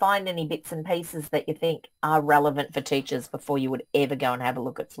could find any bits and pieces that you think are relevant for teachers before you would ever go and have a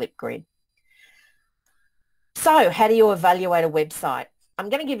look at Flipgrid. So how do you evaluate a website? I'm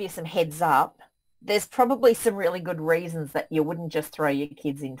going to give you some heads up. There's probably some really good reasons that you wouldn't just throw your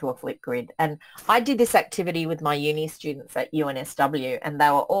kids into a Flipgrid. And I did this activity with my uni students at UNSW, and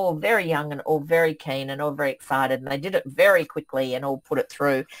they were all very young and all very keen and all very excited, and they did it very quickly and all put it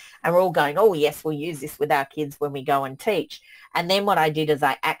through. And we're all going, oh, yes, we'll use this with our kids when we go and teach. And then what I did is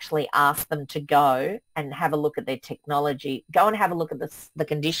I actually asked them to go and have a look at their technology, go and have a look at the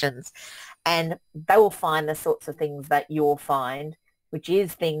conditions, and they will find the sorts of things that you'll find, which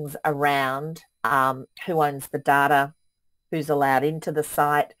is things around who owns the data, who's allowed into the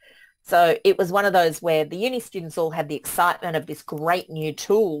site. So it was one of those where the uni students all had the excitement of this great new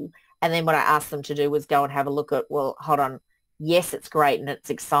tool, and then what I asked them to do was go and have a look at, well, hold on, yes, it's great and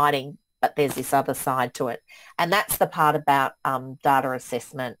it's exciting, but there's this other side to it. And that's the part about data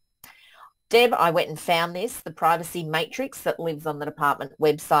assessment. Deb, I went and found this, the privacy matrix that lives on the department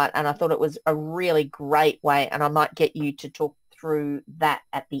website, and I thought it was a really great way, and I might get you to talk through that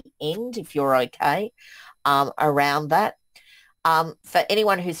at the end if you're okay around that. For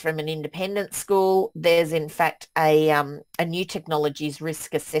anyone who's from an independent school, there's in fact a new technologies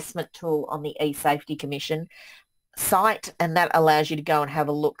risk assessment tool on the eSafety Commission site, and that allows you to go and have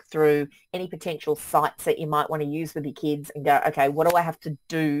a look through any potential sites that you might want to use with your kids and go, okay, what do I have to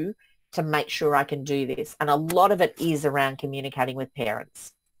do to make sure I can do this? And a lot of it is around communicating with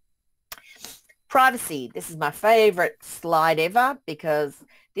parents. Privacy. This is my favourite slide ever because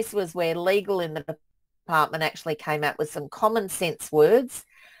this was where legal in the department actually came out with some common sense words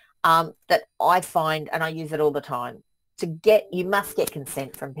that I find, and I use it all the time. You must get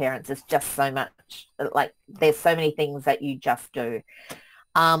consent from parents. It's just so much, like there's so many things that you just do.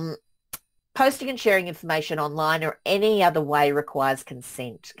 Posting and sharing information online or any other way requires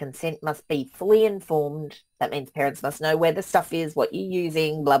consent. Consent must be fully informed. That means parents must know where the stuff is, what you're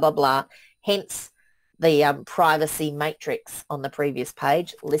using, blah, blah, blah. Hence the privacy matrix on the previous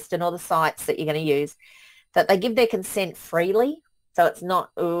page, listing all the sites that you're going to use, that they give their consent freely So it's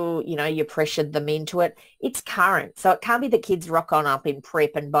not, oh, you know, you pressured them into it. It's current. So it can't be the kids rock on up in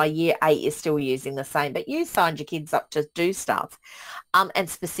prep and by year 8 you're still using the same, but you signed your kids up to do stuff, and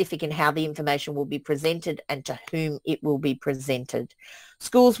specific in how the information will be presented and to whom it will be presented.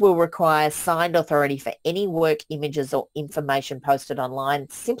 Schools will require signed authority for any work, images or information posted online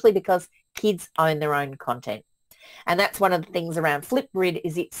simply because kids own their own content. And that's one of the things around Flipgrid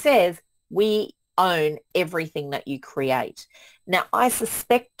is it says we own everything that you create. Now, I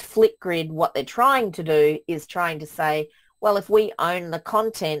suspect Flipgrid, what they're trying to do is trying to say, well, if we own the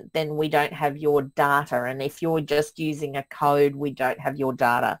content, then we don't have your data. And if you're just using a code, we don't have your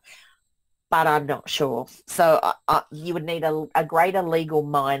data. But I'm not sure. So you would need a greater legal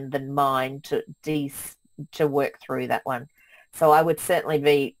mind than mine to work through that one. So I would certainly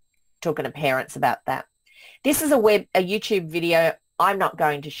be talking to parents about that. This is a YouTube video I'm not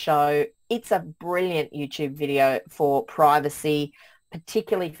going to show. It's a brilliant YouTube video for privacy,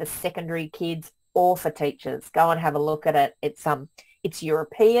 particularly for secondary kids or for teachers. Go and have a look at it. It's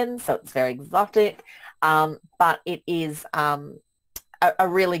European, so it's very exotic, but it is a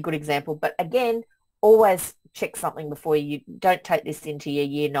really good example. But again, always check something before you don't take this into your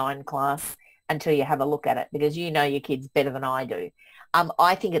year 9 class until you have a look at it, because you know your kids better than I do.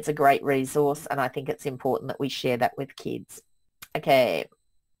 I think it's a great resource, and I think it's important that we share that with kids. Okay,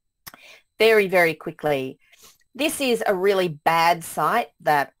 very, very quickly. This is a really bad site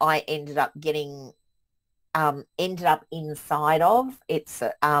that I ended up inside of. It's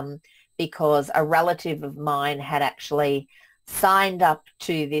because a relative of mine had actually signed up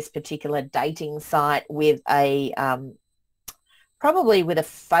to this particular dating site with probably with a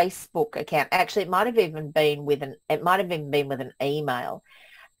Facebook account. Actually, it might have even been with an email.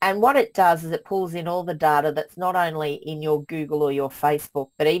 And what it does is it pulls in all the data that's not only in your Google or your Facebook,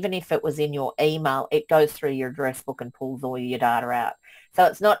 but even if it was in your email, it goes through your address book and pulls all your data out. So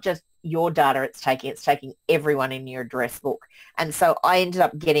it's not just your data it's taking everyone in your address book. And so I ended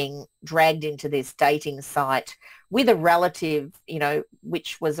up getting dragged into this dating site with a relative, you know,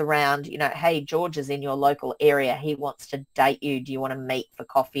 which was around, you know, hey, George is in your local area. He wants to date you. Do you want to meet for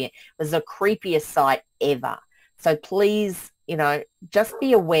coffee? It was the creepiest site ever. So please, you know, just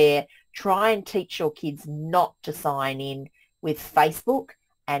be aware, try and teach your kids not to sign in with Facebook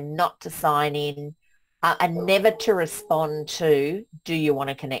and not to sign in and never to respond to, do you want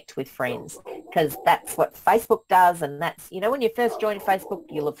to connect with friends? Because that's what Facebook does. And that's, you know, when you first join Facebook,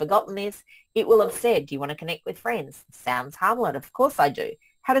 you'll have forgotten this. It will have said, do you want to connect with friends? Sounds harmless. Of course I do.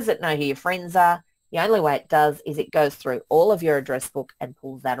 How does it know who your friends are? The only way it does is it goes through all of your address book and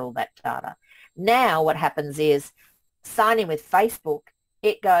pulls out all that data. Now what happens is, sign in with Facebook,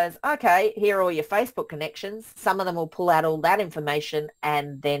 it goes, okay, here are all your Facebook connections. Some of them will pull out all that information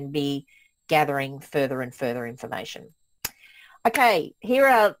and then be gathering further and further information. Okay, here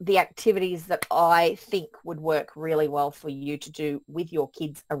are the activities that I think would work really well for you to do with your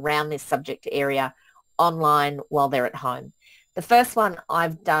kids around this subject area online while they're at home. The first one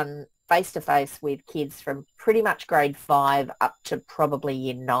I've done face-to-face with kids from pretty much grade 5 up to probably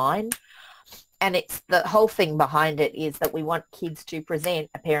year 9. And it's the whole thing behind it is that we want kids to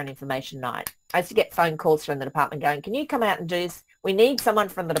present a parent information night. I used to get phone calls from the department going, can you come out and do this? We need someone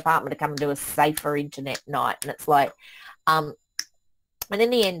from the department to come and do a safer internet night. And it's like, and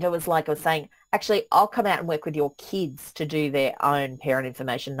in the end, it was like I was saying, actually, I'll come out and work with your kids to do their own parent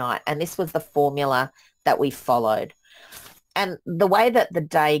information night. And this was the formula that we followed. And the way that the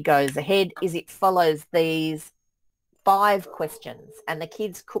day goes ahead is it follows these 5 questions, and the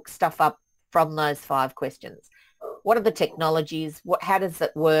kids cook stuff up from those 5 questions. What are the technologies? How does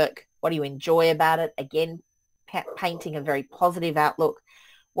it work? What do you enjoy about it? Again, painting a very positive outlook.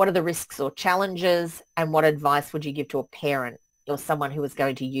 What are the risks or challenges? And what advice would you give to a parent or someone who is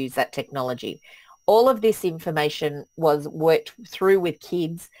going to use that technology? All of this information was worked through with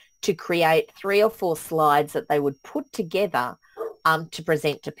kids to create 3 or 4 slides that they would put together to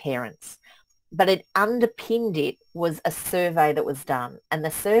present to parents. But it underpinned it was a survey that was done. And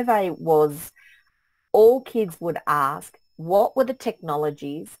the survey was, all kids would ask, what were the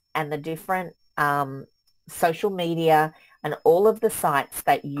technologies and the different social media and all of the sites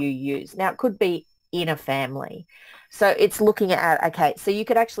that you use? Now, it could be in a family. So it's looking at, okay, so you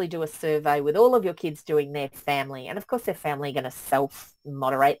could actually do a survey with all of your kids doing their family. And of course, their family are going to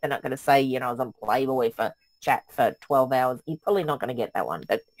self-moderate. They're not going to say, you know, I was on Playboy for chat for 12 hours. You're probably not going to get that one,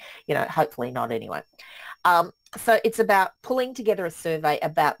 but, you know, hopefully not anyway. So it's about pulling together a survey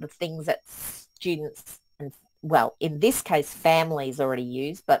about the things that students and, well, in this case, families already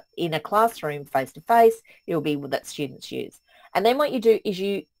use, but in a classroom face-to-face, it will be that students use. And then what you do is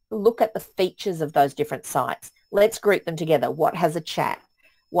you look at the features of those different sites. Let's group them together. What has a chat?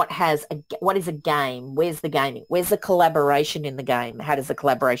 What is a game? Where's the gaming? Where's the collaboration in the game? How does the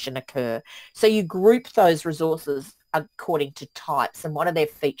collaboration occur? So you group those resources according to types and what are their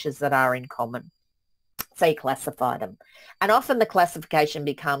features that are in common. So you classify them. And often the classification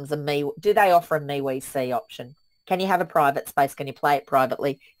becomes do they offer a me, we, see option? Can you have a private space? Can you play it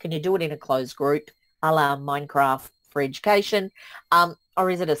privately? Can you do it in a closed group, a la Minecraft for education? Or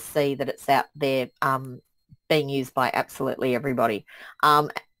is it a C that it's out there being used by absolutely everybody?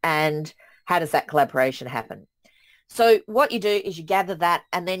 And how does that collaboration happen? So what you do is you gather that,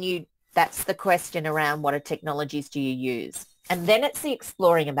 and then that's the question around what technologies do you use? And then it's the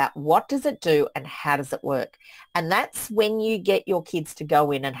exploring about what does it do and how does it work? And that's when you get your kids to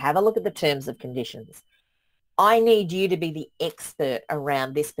go in and have a look at the terms of conditions. I need you to be the expert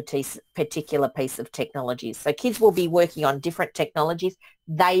around this particular piece of technology. So kids will be working on different technologies.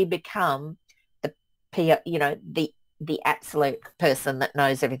 They become the absolute person that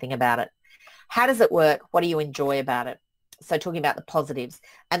knows everything about it. How does it work? What do you enjoy about it? So talking about the positives,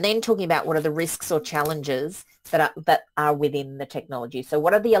 and then talking about what are the risks or challenges that are within the technology. So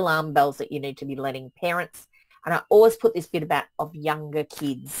what are the alarm bells that you need to be letting parents? And I always put this bit of younger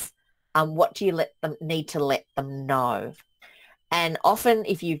kids. What do you need to let them know? And often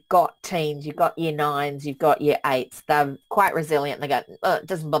if you've got teens, you've got year 9s, you've got year 8s, they're quite resilient. They go, oh, it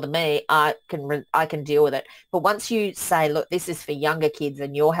doesn't bother me. I can deal with it. But once you say, look, this is for younger kids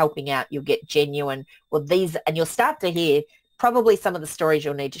and you're helping out, you'll get genuine, and you'll start to hear probably some of the stories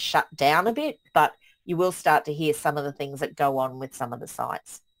you'll need to shut down a bit, but you will start to hear some of the things that go on with some of the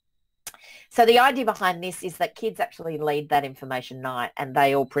sites. So the idea behind this is that kids actually lead that information night and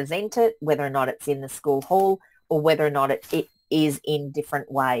they all present it, whether or not it's in the school hall or whether or not it is in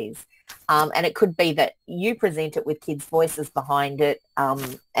different ways. And it could be that you present it with kids' voices behind it,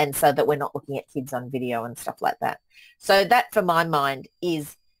 and so that we're not looking at kids on video and stuff like that. So that, for my mind,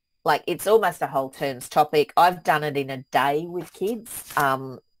 is like, it's almost a whole terms topic. I've done it in a day with kids,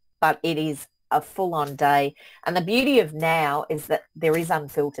 but it is a full-on day. And the beauty of now is that there is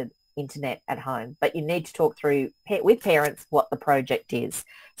unfiltered internet at home, but you need to talk through with parents what the project is.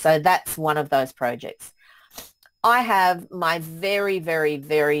 So that's one of those projects. I have my very, very,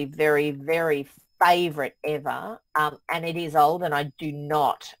 very, very, very favourite ever, and it is old, and I do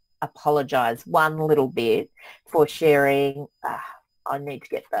not apologise one little bit for sharing. I need to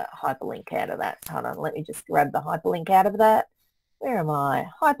get the hyperlink out of that. Hold on, let me just grab the hyperlink out of that. Where am I?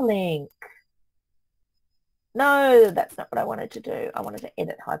 Hyperlink. No, that's not what I wanted to do. I wanted to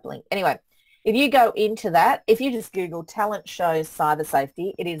edit hyperlink. Anyway, if you go into that, if you just Google talent shows cyber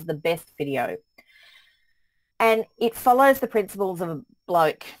safety, it is the best video. And it follows the principles of a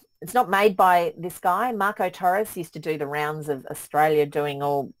bloke. It's not made by this guy. Marco Torres used to do the rounds of Australia doing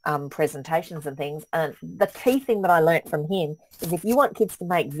all presentations and things. And the key thing that I learnt from him is if you want kids to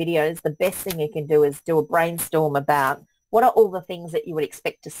make videos, the best thing you can do is do a brainstorm about what are all the things that you would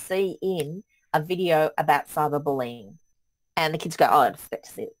expect to see in a video about cyberbullying. And the kids go, oh, I'd expect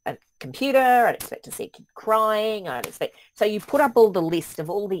to see a computer, I'd expect to see a kid crying, so you put up all the list of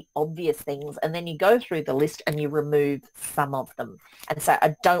all the obvious things, and then you go through the list and you remove some of them and say,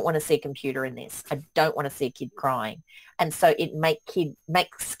 I don't want to see a computer in this. I don't want to see a kid crying. And so it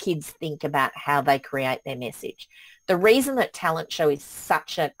makes kids think about how they create their message. The reason that Talent Show is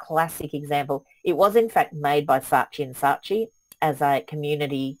such a classic example, it was in fact made by Saatchi and Saatchi as a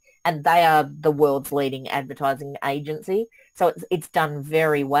community, and they are the world's leading advertising agency. So it's done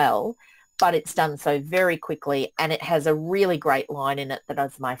very well, but it's done so very quickly, and it has a really great line in it that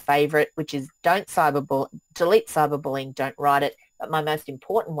is my favourite, which is delete cyberbullying, don't write it. But my most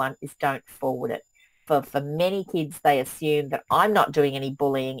important one is don't forward it. For many kids, they assume that I'm not doing any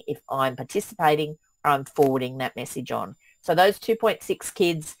bullying if I'm participating or I'm forwarding that message on. So those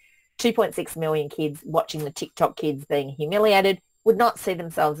 2.6 million kids watching the TikTok kids being humiliated would not see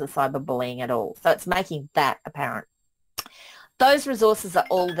themselves as cyberbullying at all. So it's making that apparent. Those resources are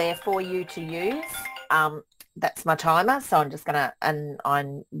all there for you to use. That's my timer, so I'm just going to, and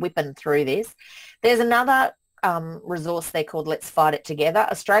I'm whipping through this. There's another resource there called Let's Fight It Together.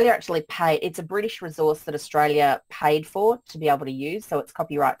 Australia actually paid, it's a British resource that Australia paid for to be able to use, so it's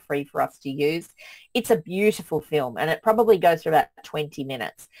copyright free for us to use. It's a beautiful film, and it probably goes through about 20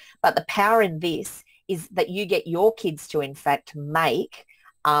 minutes. But the power in this is that you get your kids to, in fact, make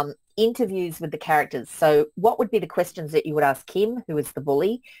interviews with the characters. So what would be the questions that you would ask Kim, who is the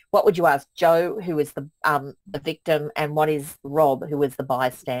bully? What would you ask Joe, who is the victim? And what is Rob, who is the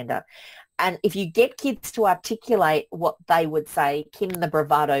bystander? And if you get kids to articulate what they would say, Kim the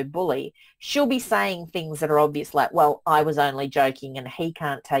bravado bully, she'll be saying things that are obvious, like, well, I was only joking and he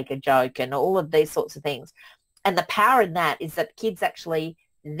can't take a joke and all of these sorts of things. And the power in that is that kids actually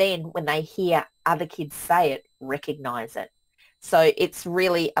then, when they hear other kids say it, recognize it. So it's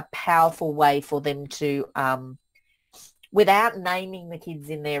really a powerful way for them to, without naming the kids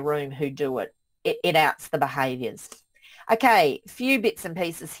in their room who do it, it outs the behaviours. Okay, a few bits and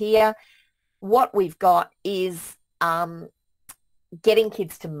pieces here. What we've got is getting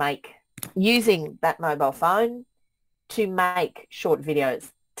kids to using that mobile phone to make short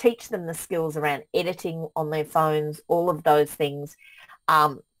videos. Teach them the skills around editing on their phones, all of those things,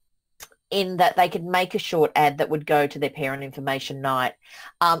 in that they could make a short ad that would go to their parent information night.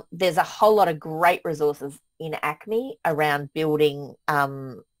 There's a whole lot of great resources in ACME around building,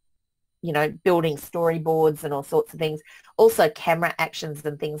 building storyboards and all sorts of things. Also camera actions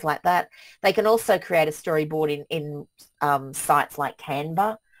and things like that. They can also create a storyboard in sites like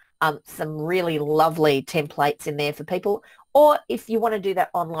Canva. Some really lovely templates in there for people. Or if you want to do that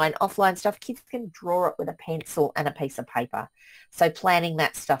online, offline stuff, kids can draw it with a pencil and a piece of paper. So planning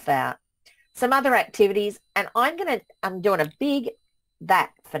that stuff out. Some other activities, and I'm doing a big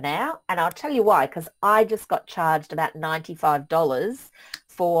that for now, and I'll tell you why, because I just got charged about $95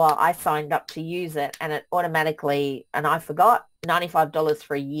 I signed up to use it, and it automatically, and I forgot, $95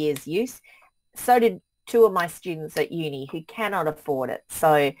 for a year's use. So did two of my students at uni who cannot afford it.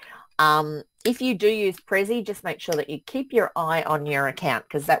 So if you do use Prezi, just make sure that you keep your eye on your account,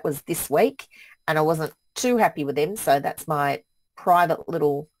 because that was this week and I wasn't too happy with them. So that's my private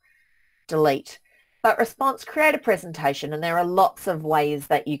little delete. But response, create a presentation, and there are lots of ways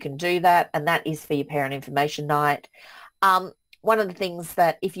that you can do that, and that is for your parent information night. One of the things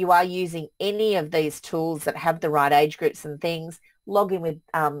that if you are using any of these tools that have the right age groups and things, log in with,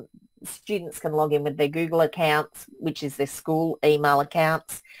 students can log in with their Google accounts, which is their school email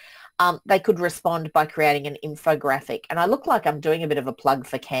accounts. They could respond by creating an infographic. And I look like I'm doing a bit of a plug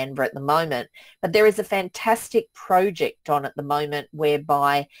for Canva at the moment, but there is a fantastic project on at the moment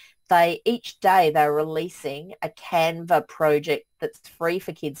whereby each day they're releasing a Canva project that's free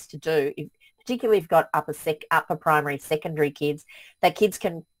for kids to do. Particularly if you've got upper primary, secondary kids, that kids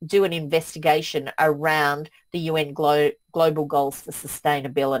can do an investigation around the UN Global Goals for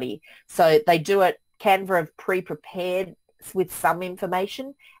Sustainability. So they do it, Canva have pre-prepared with some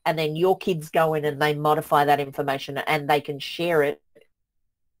information, and then your kids go in and they modify that information and they can share it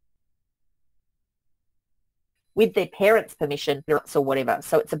with their parents' permission or whatever.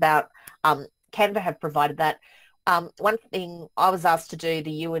 So it's about, Canva have provided that. One thing I was asked to do,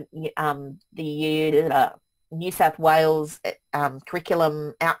 the New South Wales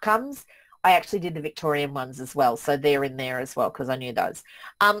curriculum outcomes, I actually did the Victorian ones as well. So they're in there as well because I knew those.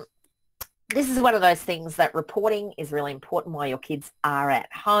 This is one of those things that reporting is really important while your kids are at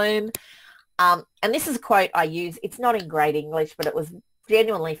home. And this is a quote I use. It's not in great English, but it was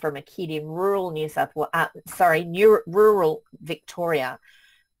genuinely from a kid in rural rural Victoria.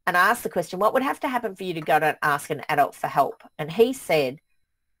 And I asked the question, what would have to happen for you to go to ask an adult for help? And he said,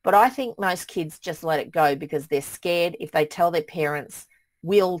 but I think most kids just let it go because they're scared if they tell their parents,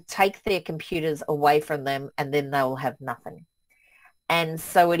 we'll take their computers away from them and then they'll have nothing. And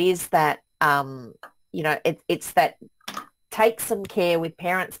so it is that, it's that take some care with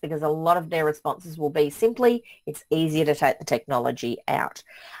parents, because a lot of their responses will be simply, it's easier to take the technology out.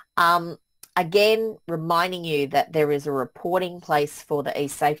 Again, reminding you that there is a reporting place for the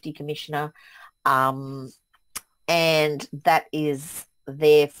eSafety Commissioner, and that is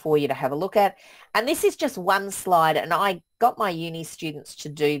there for you to have a look at. And this is just one slide, and I got my uni students to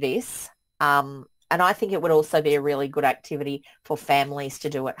do this, and I think it would also be a really good activity for families to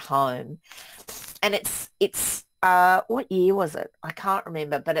do at home. And it's what year was it? I can't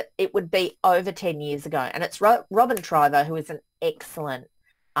remember, but it would be over 10 years ago. And it's Robin Triver, who is an excellent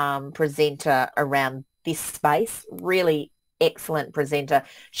presenter around this space, really excellent presenter.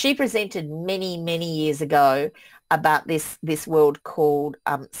 She presented many, many years ago about this world called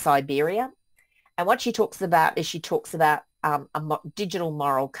Siberia. And what she talks about is a digital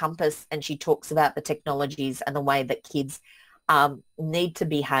moral compass, and she talks about the technologies and the way that kids need to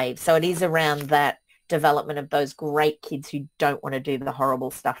behave. So it is around that development of those great kids who don't want to do the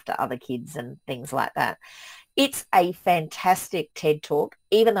horrible stuff to other kids and things like that. It's a fantastic TED Talk,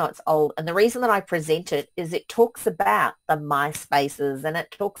 even though it's old. And the reason that I present it is it talks about the MySpaces and it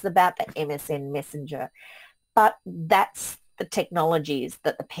talks about the MSN Messenger. But that's the technologies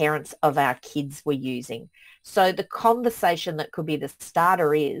that the parents of our kids were using. So the conversation that could be the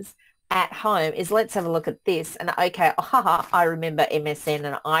starter is, at home, is let's have a look at this. And okay, I remember MSN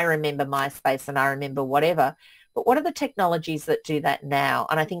and I remember MySpace and I remember whatever. But what are the technologies that do that now?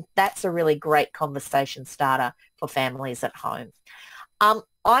 And I think that's a really great conversation starter for families at home.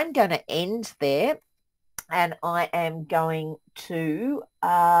 I'm going to end there. And I am going to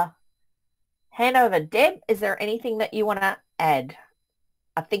hand over. Deb, is there anything that you want to add?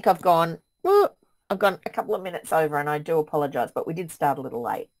 I think I've gone a couple of minutes over, and I do apologise, but we did start a little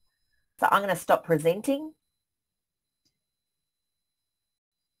late. So I'm going to stop presenting.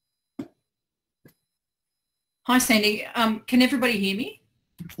 Hi, Sandy. Can everybody hear me?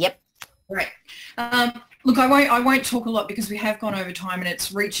 Yep. Great. Look, I won't talk a lot because we have gone over time, and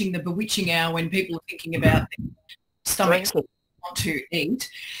it's reaching the bewitching hour when people are thinking about their stomachs want to eat.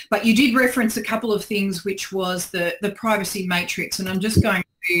 But you did reference a couple of things, which was the privacy matrix, and I'm just going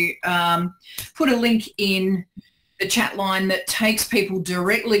to put a link in the chat line that takes people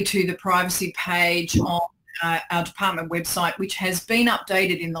directly to the privacy page on our department website, which has been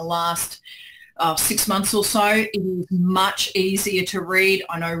updated in the last 6 months or so. It is much easier to read.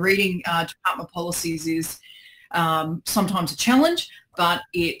 I know reading department policies is sometimes a challenge, but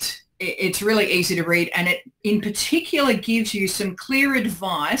it's really easy to read, and it in particular gives you some clear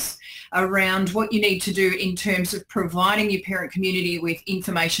advice around what you need to do in terms of providing your parent community with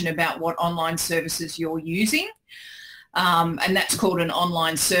information about what online services you're using. And that's called an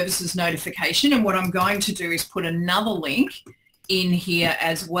online services notification. And what I'm going to do is put another link in here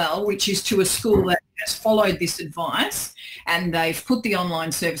as well, which is to a school that has followed this advice, and they've put the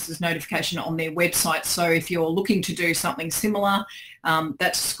online services notification on their website. So if you're looking to do something similar,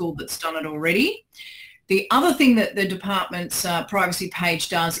 that's a school that's done it already. The other thing that the department's privacy page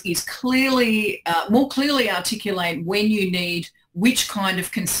does is more clearly articulate when you need which kind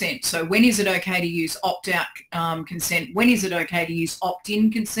of consent. So when is it okay to use opt-out consent? When is it okay to use opt-in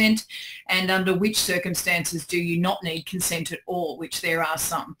consent? And under which circumstances do you not need consent at all, which there are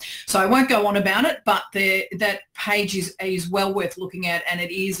some. So I won't go on about it, but that page is well worth looking at, and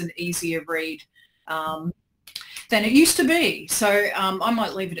it is an easier read than it used to be. So I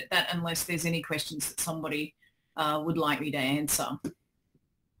might leave it at that unless there's any questions that somebody would like me to answer.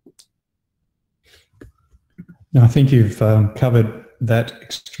 No, I think you've covered that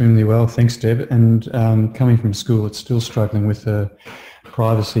extremely well. Thanks, Deb. And coming from school, it's still struggling with the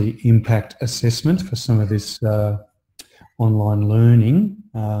privacy impact assessment for some of this online learning.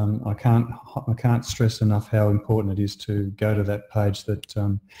 I can't stress enough how important it is to go to that page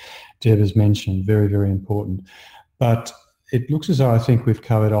that Deb has mentioned. Very, very important. But it looks as though I think we've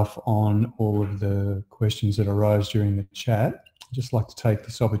covered off on all of the questions that arose during the chat. I'd just like to take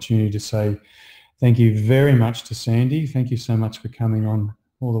this opportunity to say thank you very much to Sandy. Thank you so much for coming on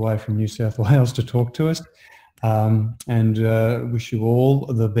all the way from New South Wales to talk to us, and wish you all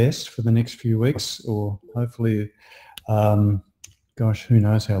the best for the next few weeks, or hopefully, gosh, who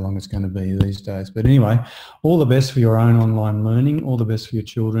knows how long it's going to be these days. But anyway, all the best for your own online learning, all the best for your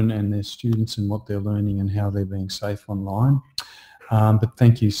children and their students and what they're learning and how they're being safe online. But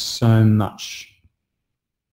thank you so much